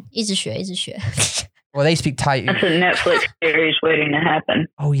中文，一直学，一直学。 Well, they speak Thai. That's a Netflix series waiting to happen.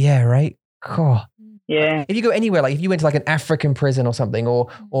 Oh yeah, right. God. Yeah. If you go anywhere, like if you went to like an African prison or something,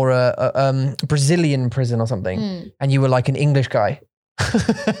 or a Brazilian prison or something, and you were like an English guy.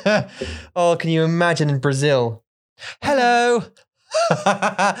 Oh, can you imagine in Brazil? Hello.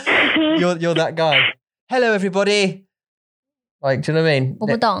 you're that guy. Hello, everybody. Like, do you know what I mean? 我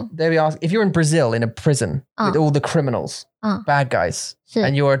不懂。 They be ask if you're in Brazil in a prison with all the criminals, bad guys, 是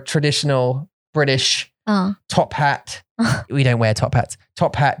and you're a traditional British top hat. We don't wear top hats.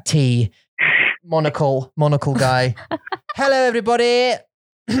 Top hat, tee, monocle guy. Hello, everybody.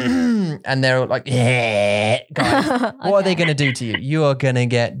 And they're like, yeah, guys. What are they going to do to you? You are going to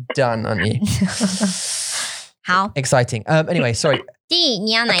get done, aren't you? 好， Exciting. Anyway, sorry. 第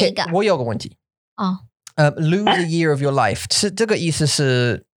你要哪一 Okay, 个？我有个问题。哦， Lose a year of your life. 这个意思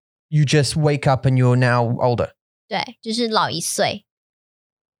是 you just wake up and you're now older. 对，就是老1岁。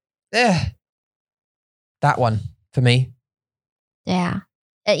 That one for me. 对啊，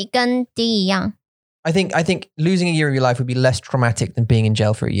跟 D 一样。 I think losing a year of your life would be less traumatic than being in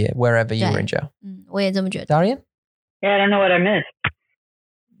jail for a year, wherever you were in jail. 我也这么觉得。 Darian? Yeah, I don't know what I missed.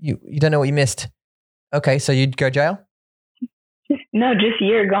 You don't know what you missed. Okay, so you'd go jail? No, just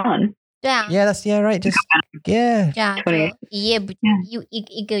year gone. 对啊， Yeah, right. Just yeah. 对啊，就一夜不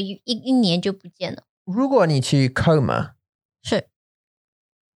一年就不见了。如果你去 coma, 是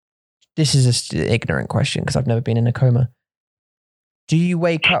this is just an ignorant question because I've never been in a coma. Do you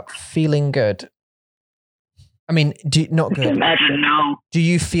wake up feeling good? I mean, not I can good. imagine no. Do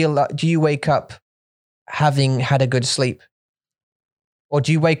you wake up having had a good sleep? Or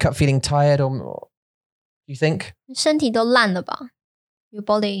do you wake up feeling tired or do you think? 身体都烂了吧 ？Your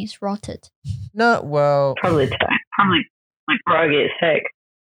body is rotted. No, well, Probably like groggy as heck.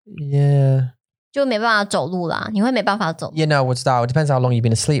 yeah. 就没办法走路啦，你会没办法走路。 You know what's that? It depends how long you've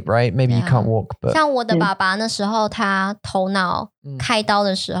been asleep, right? Maybe you Yeah. can't walk, but 像我的爸爸那时候，他头脑开刀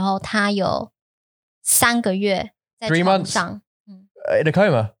的时候，他有3个月在 3床 months? 上， in a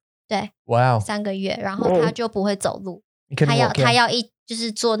coma. 对， Wow. 3个月，然后他就不会走路， You couldn't 他 walk. 要就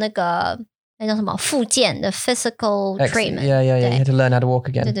是做那个叫什么复健的 physical treatment， Yeah. You 对 had to learn how to walk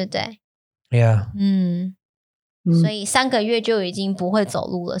对 again. 对对， Yeah. 所以3个月就已经不会走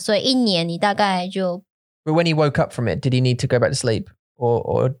路了，所以1年你大概就 But when he woke up from it, did he need to go back to sleep?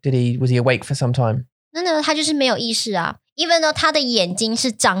 Or was he awake for some time? 那他就是没有意识啊。even though 他的眼睛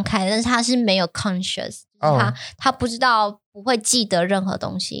是张开的，但是他是没有 conscious， 就是他不知道，不会记得任何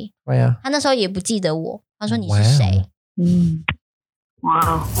东西。Oh, yeah. 他那时候也不记得我，他说你是谁？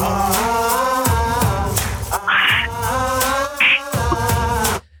 Wow.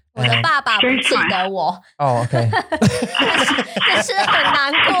 我的爸爸不记得我。 Oh, okay. 这是很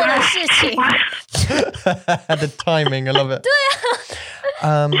难过的事情。The timing, I love it. 对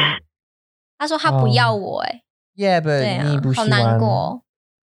啊。他说他不要我Yeah, but 对啊，你不喜欢。好难过。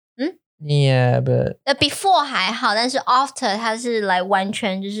Yeah, but before 还好，但是 after 他是来完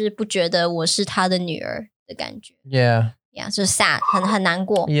全就是不觉得我是他的女儿的感觉。yeah, Yeah， 就 sad， 很难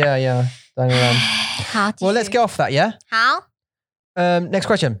过。 yeah. Dang, 好 well, let's get off that. Yeah. 好。Next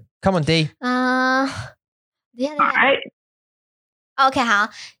question. Come on, D. All right. OK， 好，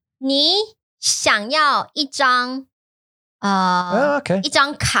你想要一张Okay. 一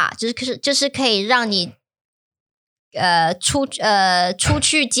张卡，就是可以让你出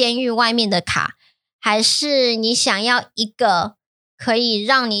去监狱外面的卡，还是你想要一个可以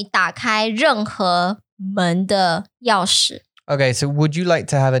让你打开任何门的钥匙？ Okay, so would you like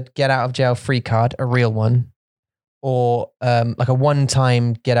to have a get out of jail free card, a real one, or like a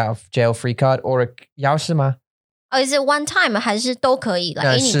one-time get out of jail free card, or a 钥匙吗？is it one time 还是都可以？like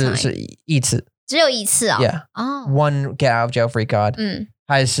anytime？ 是一次。只有一次啊。Yeah. 哦。One get out of jail free card.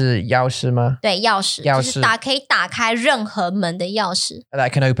 还是钥匙吗？对，钥匙，就是可以打开任何门的钥匙。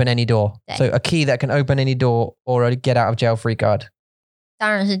That can open any door. So a key that can open any door, or a get out of jail free card.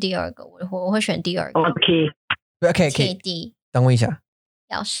 当然是第二个，我会选第二个。 Okay. Okay. 第等我一下。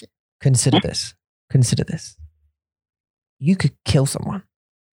钥匙。Consider this. You could kill someone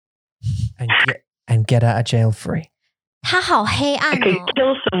and get out of jail free. 他好黑暗 I could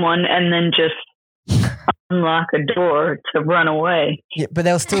kill someone and then just unlock a door to run away. Yeah, but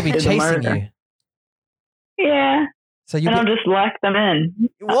they'll still be chasing you. Yeah. So and I'll just lock them in.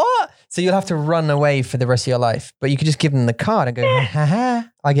 What? So you'll have to run away for the rest of your life. But you could just give them the card and go, ha ha,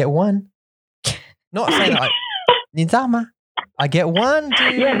 I get one. Not saying that 你知道吗? I get one,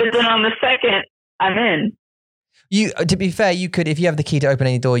 dude. Yeah, but then on the second, I'm in. To be fair, you could, if you have the key to open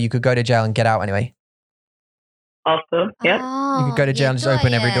any door, you could go to jail and get out anyway. Also, yeah. You could go to jail and just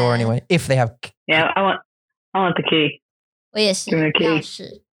open every door anyway. If they have. Yeah, I want the key. 我也是 Give me a key. 钥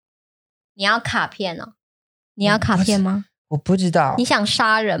匙。你要卡片哦？你要卡片吗？我不知道。你想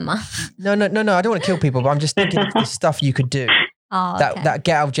杀人吗？ No. I don't want to kill people, but I'm just thinking of the stuff you could do. That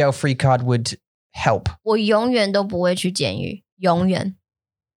get out of jail free card would help. 我永远都不会去监狱，永远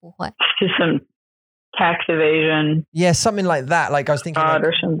不会。Just some tax evasion. Yeah, something like that. Like I was thinking,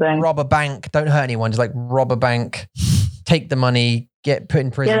 or something. Rob a bank. Don't hurt anyone. Just like rob a bank, take the money, get put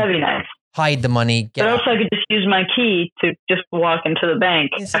in prison. Yeah, that'd be nice. Hide the money. But also, I could just use my key to just walk into the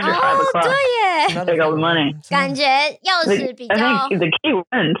bank after 5 o'clock. 对耶， Take all the money. 感觉钥匙比 I 较 think the key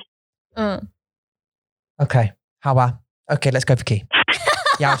wins. Okay, 好吧. Okay, let's go for key.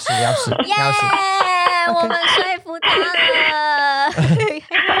 钥匙。耶，我们说服他了，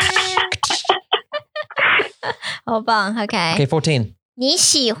好棒。OK， Okay, 14. 你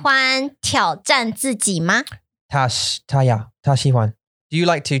喜欢挑战自己吗？他喜欢. Do you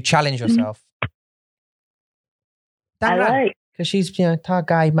like to challenge yourself? I like. Because she's,他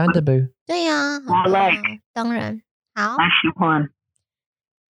改mandabu. 对呀， I like. 当然。好， I喜欢.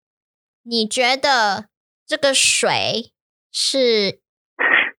 你觉得这个水是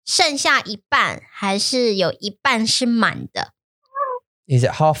剩下一半，还是有一半是满的？ Is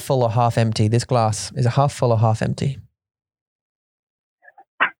it half full or half empty? This glass, is it half full or half empty?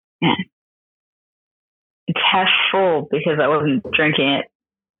 It's half full because I wasn't drinking it.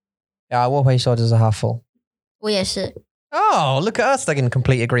 我会说这是 half full. 我也是， Oh, look at us, like in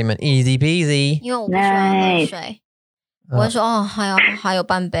complete agreement. Easy peasy. 因为我不喜欢喝水，我会说哦，还有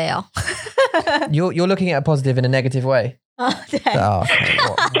半杯哦。You're looking at a positive in a negative way. 对， Oh, okay.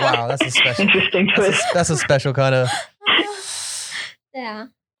 Wow, that's a special. Interesting twist. That's a special kind of. 对啊，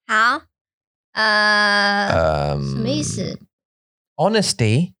好，什么意思？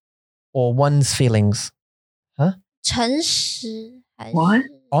 Honesty or one's feelings? 诚实还是 What?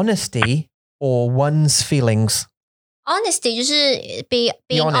 Honesty or one's feelings? honesty 就是 being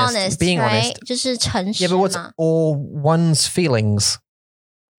honest, being right? honest. 就是诚实 Yeah, but what's 嘛。 or one's feelings?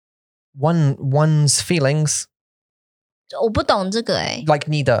 One's feelings 我不懂这个哎， like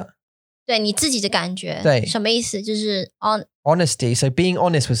neither. 对你自己的感觉，对什么意思？就是 Honesty, so being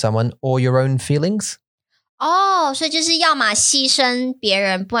honest with someone or your own feelings. 所以就是要么牺牲别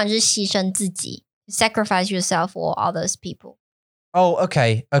人，不然就是牺牲自己 ，sacrifice yourself for others people。 Oh,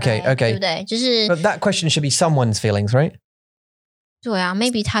 okay. 对不对？就是 But that question should be someone's feelings, right? 对啊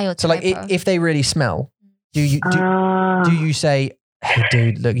 ，maybe 他有 So like typo if they really smell, do you say, "Hey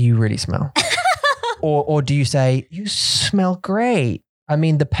dude, look, you really smell." or do you say, "You smell great. I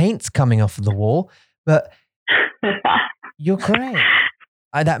mean, the paint's coming off of the wall, but you're great."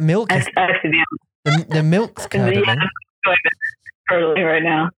 That milk is, I have to be the milk's curdling. curdling right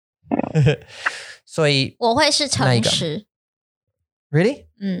now. 所以我会是诚实， Really?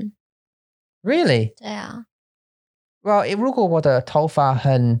 嗯， Really? 对啊， Well, 如果我的头发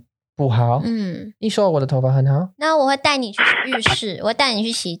很不好，你说我的头发很好？那我会带你去浴室，我会带你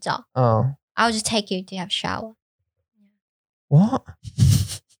去洗澡。Oh. I'll just take you to have shower。 What?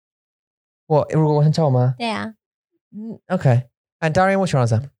 如果我很丑吗？对啊， Okay. And Darian, what's your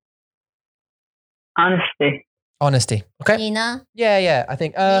answer? Honesty. Okay. 你呢？ Yeah. I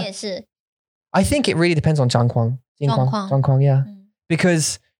think. 你也是 I think it really depends on 状况. 状况, yeah.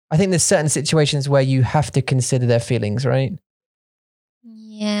 Because I think there's certain situations where you have to consider their feelings, right?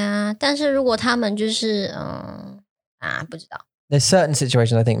 Yeah， 但是如果他们就是不知道， There's certain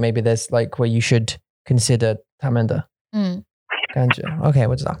situations I think maybe there's like where you should consider 他们的感觉. Okay,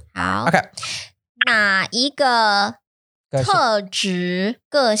 我知道. 好 Okay. 哪一个特质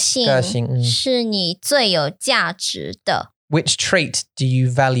个性是你最有价值的？ Which trait do you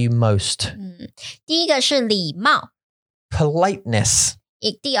value most? 第一个是礼貌 Politeness.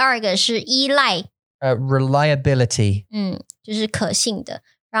 第二个是依赖 Reliability. 就是可信的。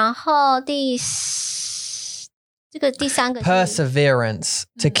然后第三个是 Perseverance.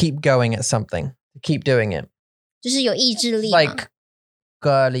 To keep going at something. To keep doing it. 就是有意志力嘛 Like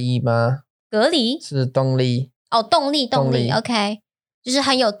隔离吗？隔离是动力。动力 OK， 就是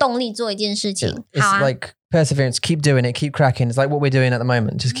很有动力做一件事情。 It's 好啊 like perseverance. Keep doing it. Keep cracking. It's like what we're doing at the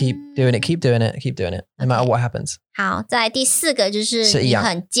moment. Just keep doing it. Keep doing it. Keep doing it. No matter what happens. 好，再来第四个就是你是一样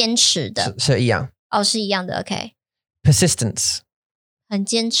很坚持的是一样。是一样的 OK， Persistence. 很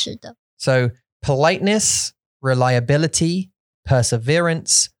坚持的。 So politeness, reliability,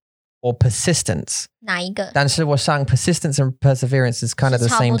 perseverance, or persistence. 哪一个？但是我想 persistence and perseverance is kind of the 是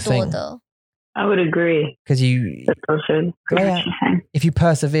差不 same 多 thing. 的。I would agree. Because if you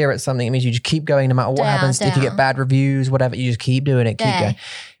persevere at something, it means you just keep going no matter what happens. If you get bad reviews, whatever, you just keep doing it, keep going.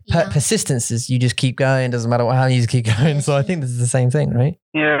 Persistence is you just keep going. Doesn't matter what happens, you just keep going. So I think this is the same thing, right?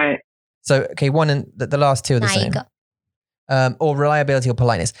 Yeah, right. So, okay, one and the last two are the same. Or reliability or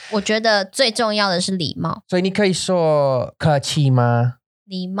politeness. 我觉得最重要的是礼貌。所以你可以说客气吗？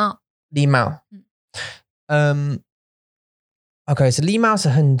礼貌。Okay, so 礼貌是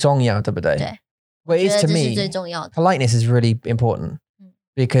很重要，对不对？对。Well, it is to me. 这是最重要的。Politeness is really important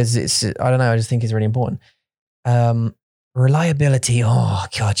because it's, I don't know, I just think it's really important. Reliability, oh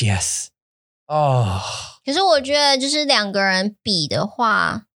God, yes. Oh. 可是我觉得就是两个人比的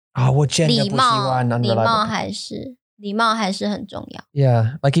话，我真的不喜欢 unreliable. 礼貌还是很重要。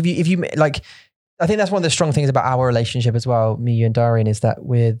Yeah, like if you like, I think that's one of the strong things about our relationship as well, me, you and Darian, is that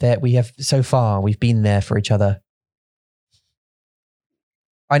we've been there for each other.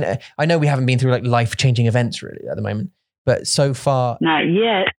 I know we haven't been through like life-changing events really at the moment, but so far, not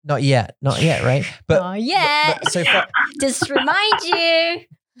yet, right? But not yet. But so far, just remind you.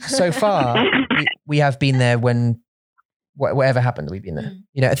 So far, we have been there when whatever happened, we've been there.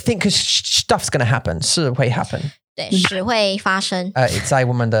 You know, I think because stuff's going to happen, 事会 happen. 对，事会发生。在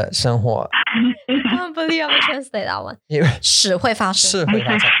我们的生活。I don't believe I'm going to translate that one. 事会发生。事会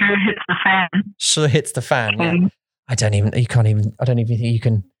发生。事 hits the fan. Yeah. I don't even think you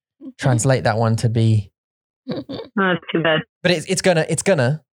can translate that one to be. Not too bad. But it's gonna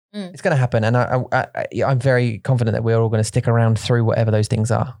happen, and I'm very confident that we're all going to stick around through whatever those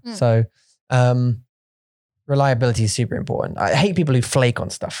things are. So, reliability is super important. I hate people who flake on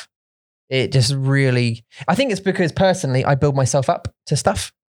stuff. It just really, I think it's because personally I build myself up to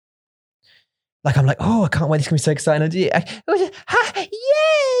stuff. Like I'm like, oh, I can't wait. It's going to be so exciting. Yay!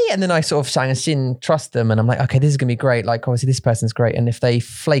 And then I sort of trust them. And I'm like, okay, this is going to be great. Like obviously this person's great. And if they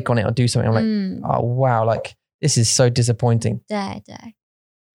flake on it or do something, I'm like, oh, wow. Like this is so disappointing. 对。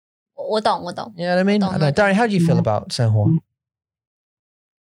我懂。You know what I mean? I know. Darren, how do you feel about 生活?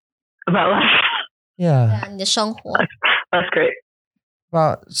 About life? Yeah. 你的生活. That's great.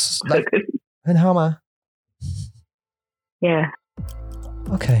 Well, like, 很好吗? Yeah.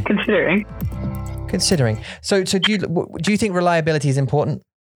 Okay. Considering. So do you think reliability is important?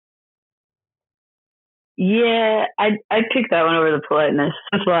 Yeah, I picked that one over the politeness.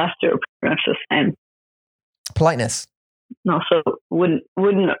 Since the last two are pretty much the same. Politeness. Also, wouldn't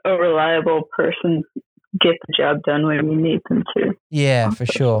a reliable person get the job done when you need them to? Yeah, for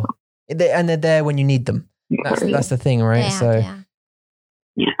sure. And they're there when you need them. That's the thing, right?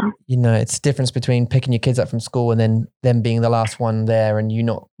 Yeah. You know, it's the difference between picking your kids up from school and then them being the last one there and you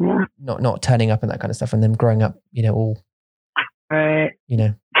not turning up and that kind of stuff and them growing up, you know, all right. You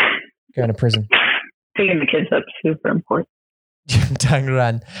know, going to prison. Picking the kids up is super important.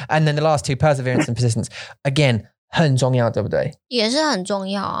 And then the last two, perseverance and persistence. Again, 很重要，对不对？也是很重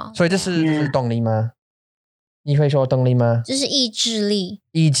要啊。所以这是动力吗？你会说动力吗？这是意志力。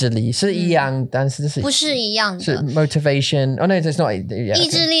意志力是一样，但是是不是一样的？是 motivation. Oh no, it's not. 意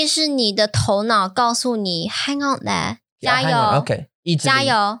志力是你的头脑告诉你 ，hang on there， 加油。OK， 意志力加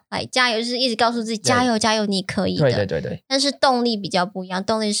油，来加油，就是一直告诉自己加油，加油，你可以的。对。但是动力比较不一样，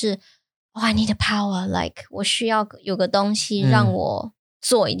动力是I need a power， like 我需要有个东西让我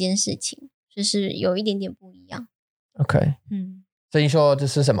做一件事情，就是有一点点不一样。OK，所以你说这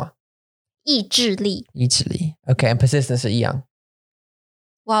是什么？意志力 OK，and persistence 是一样。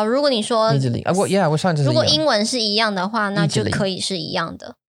哇，如果你说意志力我上次是一样。如果英文是一样的话，那就可以是一样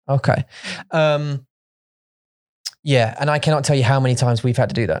的。Okay. Yeah, and I cannot tell you how many times we've had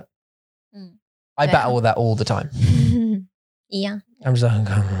to do that. I battle that all the time. 一样。I'm just like,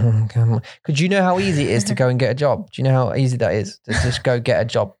 come on. Because you know how easy it is to go and get a job? Do you know how easy that is to just go get a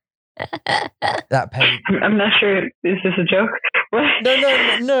job? That pay. I'm not sure. Is this a joke?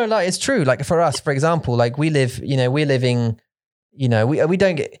 No. Like it's true. Like for us, for example, like we get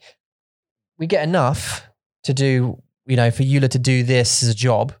enough to do, you know, for Eula to do this as a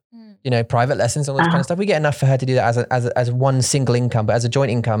job, you know, private lessons, all this kind of stuff. We get enough for her to do that as one single income, but as a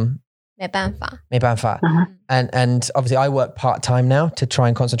joint income. 没办法. And obviously I work part-time now to try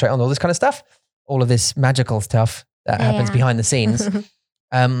and concentrate on all this kind of stuff, all of this magical stuff that happens behind the scenes.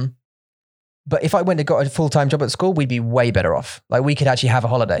 But if I went and got a full-time job at school, we'd be way better off. Like we could actually have a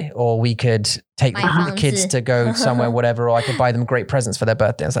holiday, or we could take the kids to go somewhere, whatever, or I could buy them great presents for their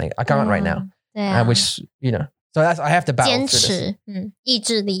birthday. It's like, I can't right now. Which, you know, so I have to battle through this. 意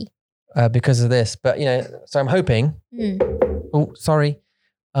志力. Because of this. But, you know, so I'm hoping. Oh, sorry.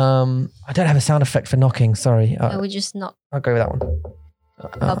 I don't have a sound effect for knocking. Sorry. We just knock. I'll go with that one.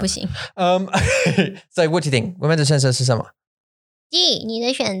 不行. So what do you think? 我们的选择是什么? D, 你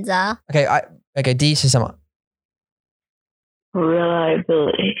的选择. Okay, OK， 第一是什么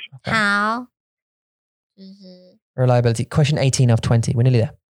Reliability. 好，就是 ？Reliability. Question 18 of 20. We're nearly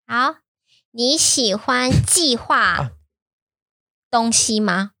there. 好，你喜欢计划东西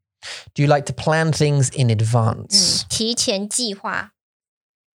吗？ Do you like to plan things in advance? 提前计划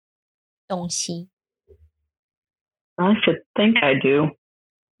东西， I should think I do.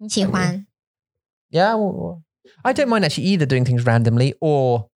 你喜欢？ Yeah, well, I don't mind actually either doing things randomly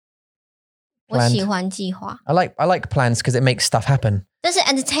or 我喜欢计划， I like plans because it makes stuff happen. 但是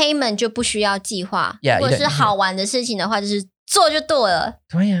entertainment 就不需要计划。 Yeah, 如果是好玩的事情的话，就是做就做了，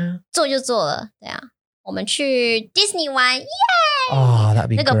对啊，做就做了。对啊，我们去 Disney 玩，耶！ Oh, that'd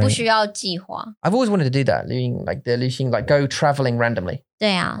be 那个不 great. 需要计划。 I've always wanted to do that. Like go traveling randomly.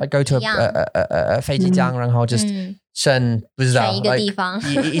 对啊， Like go to 一样 a 飞机场，然后 just 选不知道选一个地方，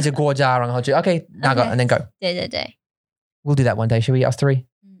一个国家，然后就 OK 那个 and then go. 对对对， We'll do that one day. Shall we? Us three,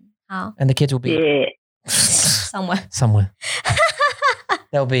 好 and the kids will be Yeah. somewhere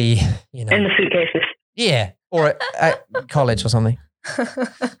They'll be, you know, In the suitcases. yeah, or at college or something.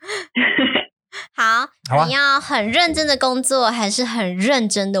 好，好啊你要很认真的工作，还是很认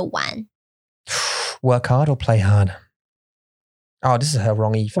真的玩？ Work hard or play hard? Oh, this is a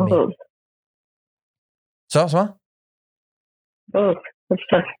wrong E for me. Both. 什么？ Both. What's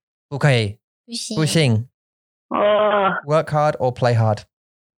that? 不可以，不行，不行。 Work hard or play hard?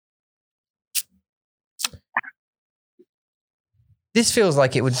 This feels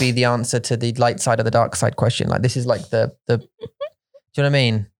like it would be the answer to the light side or the dark side question. Like this is like the do you know what I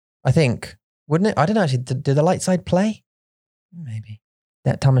mean? I think, wouldn't it? I don't know actually. Do the light side play? Maybe.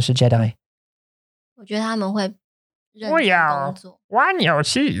 That Thomas a Jedi. 我觉得他们会认真我要工作。玩游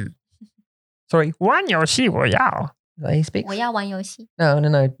戏， Sorry, 玩游戏我要。 is that how he speaks? 我要玩游戏。 No.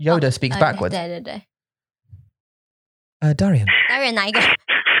 Yoda speaks backwards. 对对对， Darian, 当然哪一个？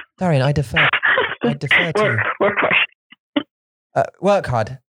 Darian, I defer to you. Work hard. Work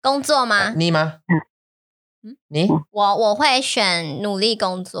hard. 工作吗？你吗？你？我会选努力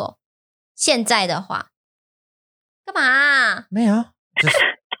工作。现在的话，干嘛啊？没有。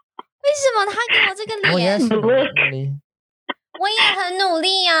为什么他给我这个脸？我也是努力。我也很努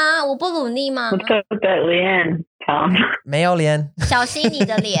力啊，我不努力吗？ What's up with that Leanne, Tom? 没有脸。小心你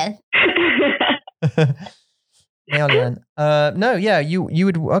的脸。没有脸。No, yeah, you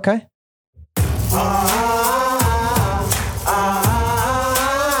would, okay.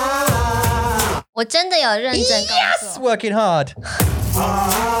 我真的有认真工 Yes, 作。 working hard.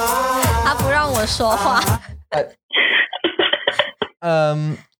 他不让我说话。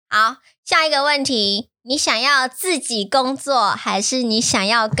好，下一个问题，你想要自己工作，还是你想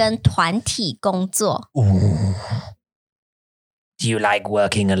要跟团体工作？ Ooh. Do you like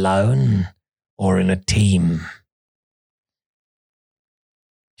working alone or in a team?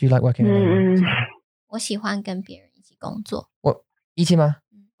 Do you like working alone? 我喜欢跟别人一起工作。一起吗？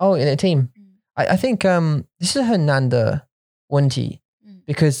 Oh, in a team. I think this is 很难的问题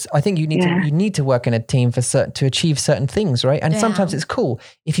because I think you need to work in a team to achieve certain things, right? And sometimes it's cool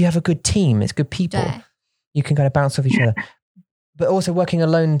if you have a good team, it's good people. 对 You can kind of bounce off each other. But also working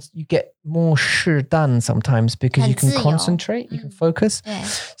alone, you get more 事 done sometimes because you can 很自由 concentrate, you can focus. 对，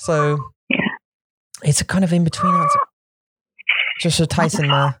 So it's a kind of in between answer. 这是 Tyson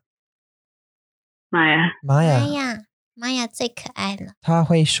吗？ Maya. Maya 妈呀，最可爱了。他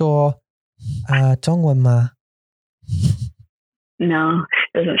会说中文吗？ No,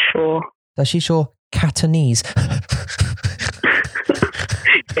 she doesn't sure. Does she 说 Cantonese?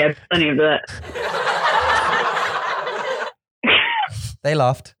 Yeah, plenty of that. They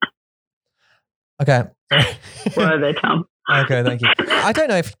laughed. Okay. What are they, Tom? Okay, thank you. I don't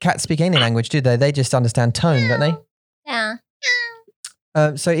know if cats speak any language, do they? They just understand tone, don't they? 对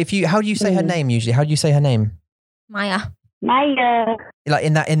啊， So how do you say her name usually? How do you say her name? 妈呀， Maya. Like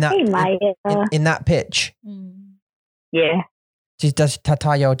in that Hey, Maya. in that pitch. Yeah. Does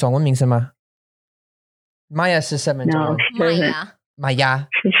他有中文名字吗？ Maya 是什么中 No, 文？ she 妈 doesn't. 呀， Maya.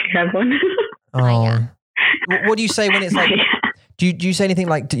 Does she have one? Oh. What do you say when it's like? Maya. Do you say anything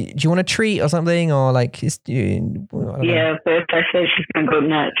like? Do you want a treat or something or like? I don't know. Yeah, but if I say she's gonna go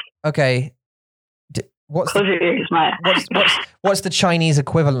nuts. Okay. What's Close your ears, Maya. what's the Chinese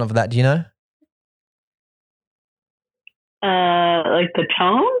equivalent of that? Do you know? Like the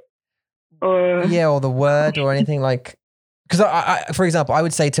tone, or Yeah, or the word or anything like. Because I, for example, I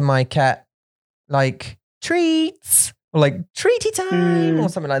would say to my cat, like treats or like treaty time or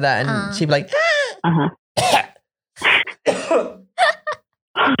something like that, and she'd be like, "Oh,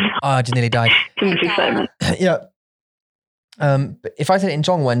 I just nearly died." too much excitement. Yeah. But if I said it in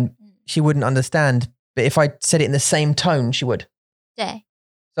Zhongwen, she wouldn't understand. But if I said it in the same tone, she would. 对，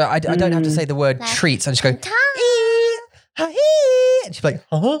 So I don't have to say the word Like, treats. I just go, Time. and she's like,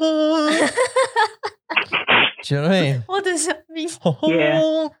 oh. Do you know what I mean? 我的生命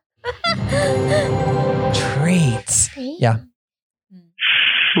Yeah. Treats. Yeah.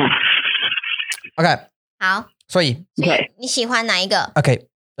 Okay. 好，所以 Okay. 你喜欢哪一个？ okay,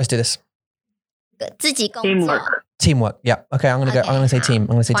 let's do this. 自己工作， Teamwork. Teamwork. Yeah. Okay, I'm gonna go. Okay, I'm gonna say 好 team.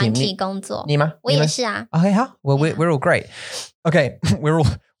 I'm gonna say 团 team. 体工作。你吗？我也是啊。 Okay, huh? Well, Yeah. we're all great. Okay, we're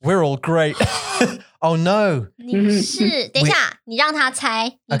all great. Oh no. 你是？等一下，你让他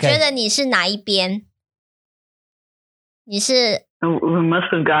猜，你 Okay. 觉得你是哪一边？你是 We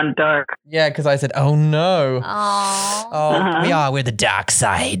must have gone dark. Yeah, because I said, oh no. 哦， Oh, Uh-huh. we're the dark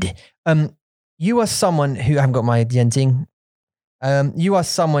side. You are someone who I haven't got my 眼睛. You are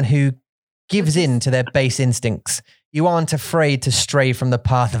someone who gives in to their base instincts. You aren't afraid to stray from the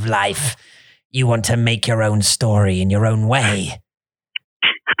path of life. You want to make your own story in your own way.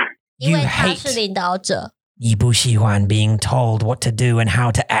 因 You 为他 hate. 是领导者。你不喜欢 being told what to do and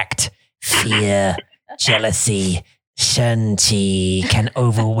how to act. Fear, jealousy, 生气 can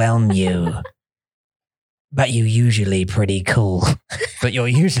overwhelm you. But you're usually pretty cool. But you're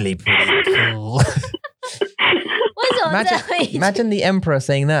usually pretty cool. 为什么这会 Imagine the emperor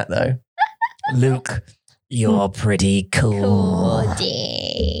saying that though. Luke, you're pretty cool. cool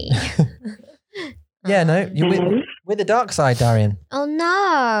day? Yeah, no, we're the dark side, Darian. Oh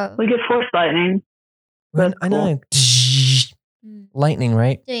no！ We get force lightning. That's I know. 嗯 Lightning,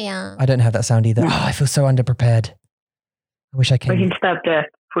 right? 对呀， I don't have that sound either. Oh, I feel so underprepared. I wish I We can. can stop death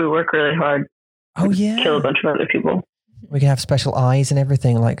if we work really hard. Oh yeah. Kill a bunch of other people. We can have special eyes and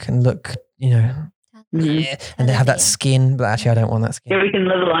everything, like, and look, you know, Mhm. yeah, and they have that skin. But actually, I don't want that skin. Yeah, we can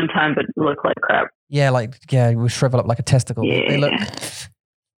live a long time but look like crap. Yeah, like we shrivel up like a testicle. They look.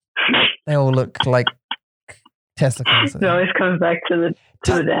 They all look like testicles. It always comes back to the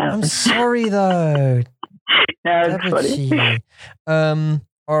I'm dance. sorry though. No, it's funny. Debuchy.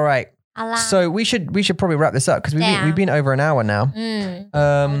 All right. 好啦， So we should probably wrap this up because Yeah. we've been over an hour now. 嗯，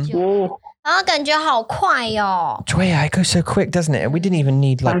 Whoa, 然后感觉好快哦， Joya, it goes so quick, doesn't it? We didn't even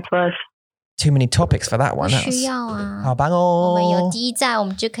need time like flies. too many topics for that 不 one. 需要啊。好棒我们有哦！第一站，我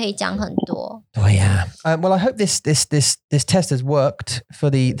们就可以讲很多。 Yeah. Well, I hope this test has worked for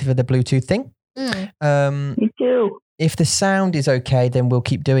the Bluetooth thing. 嗯， Me too. If the sound is okay, then we'll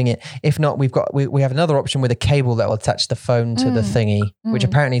keep doing it. If not, we have another option with a cable that will attach the phone to the thingy, which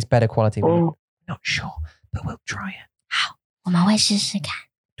apparently is better quality. We're Oh, not sure, but we'll try it. 我们会试试看。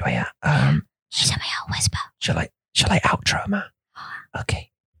 Yeah. 为什么要 whisper？ Shall I outro, ma?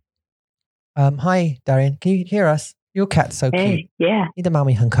 Okay. Hi, Darian. Can you hear us? Your cat's so cute. hey, yeah. 你的猫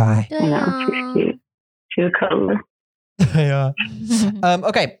咪很可爱。对 I know, 啊 she's cute. She's a cuddler. Yeah.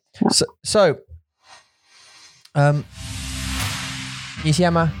 Okay. So, 你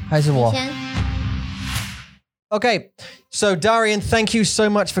先吗？还是我？先 Okay. So, Darian, thank you so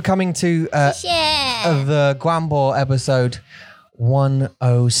much for coming to 谢谢。 the Guambo episode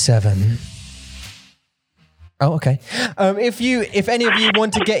 107. Oh, okay. If any of you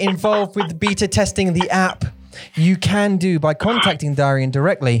want to get involved with beta testing the app, you can do by contacting Darian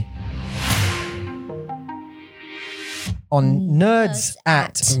directly on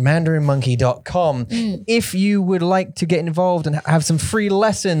nerds@mandarinmonkey.com. If you would like to get involved and have some free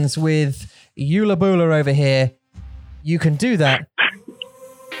lessons with Eula Bula over here, you can do that.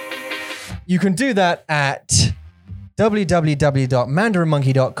 You can do that at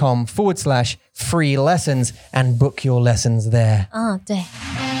www.mandarinmonkey.com/free lessons and book your lessons there. 嗯，对。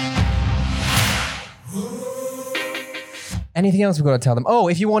 Anything else we've got to tell them? Oh,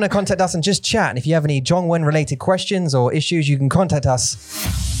 if you want to contact us and just chat, and if you have any Zhongwen related questions or issues, you can contact us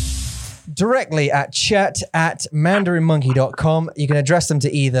directly at chat@mandarinmonkey.com. You can address them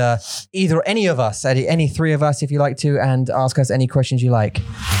to either any of us, any three of us if you like to, and ask us any questions you like.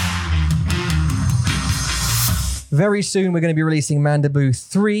 Very soon, we're going to be releasing Mandaboo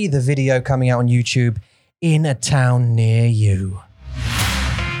 3, the video coming out on YouTube in a town near you.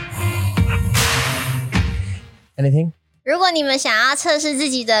 Anything? 如果你们想要测试自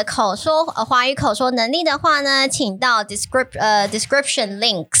己的华语口说能力的话呢，请到 description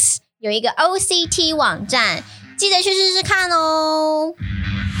links 有一个 OCT 网站，记得去试试看哦。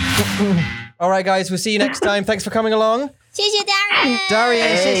 All right, guys, we'll see you next time. Thanks for coming along. 谢谢 Darren，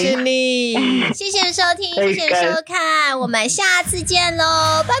 Darian, 谢谢你。谢谢收听，谢谢收看，我们下次见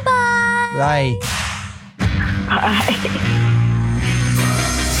喽，拜拜。Bye. Bye.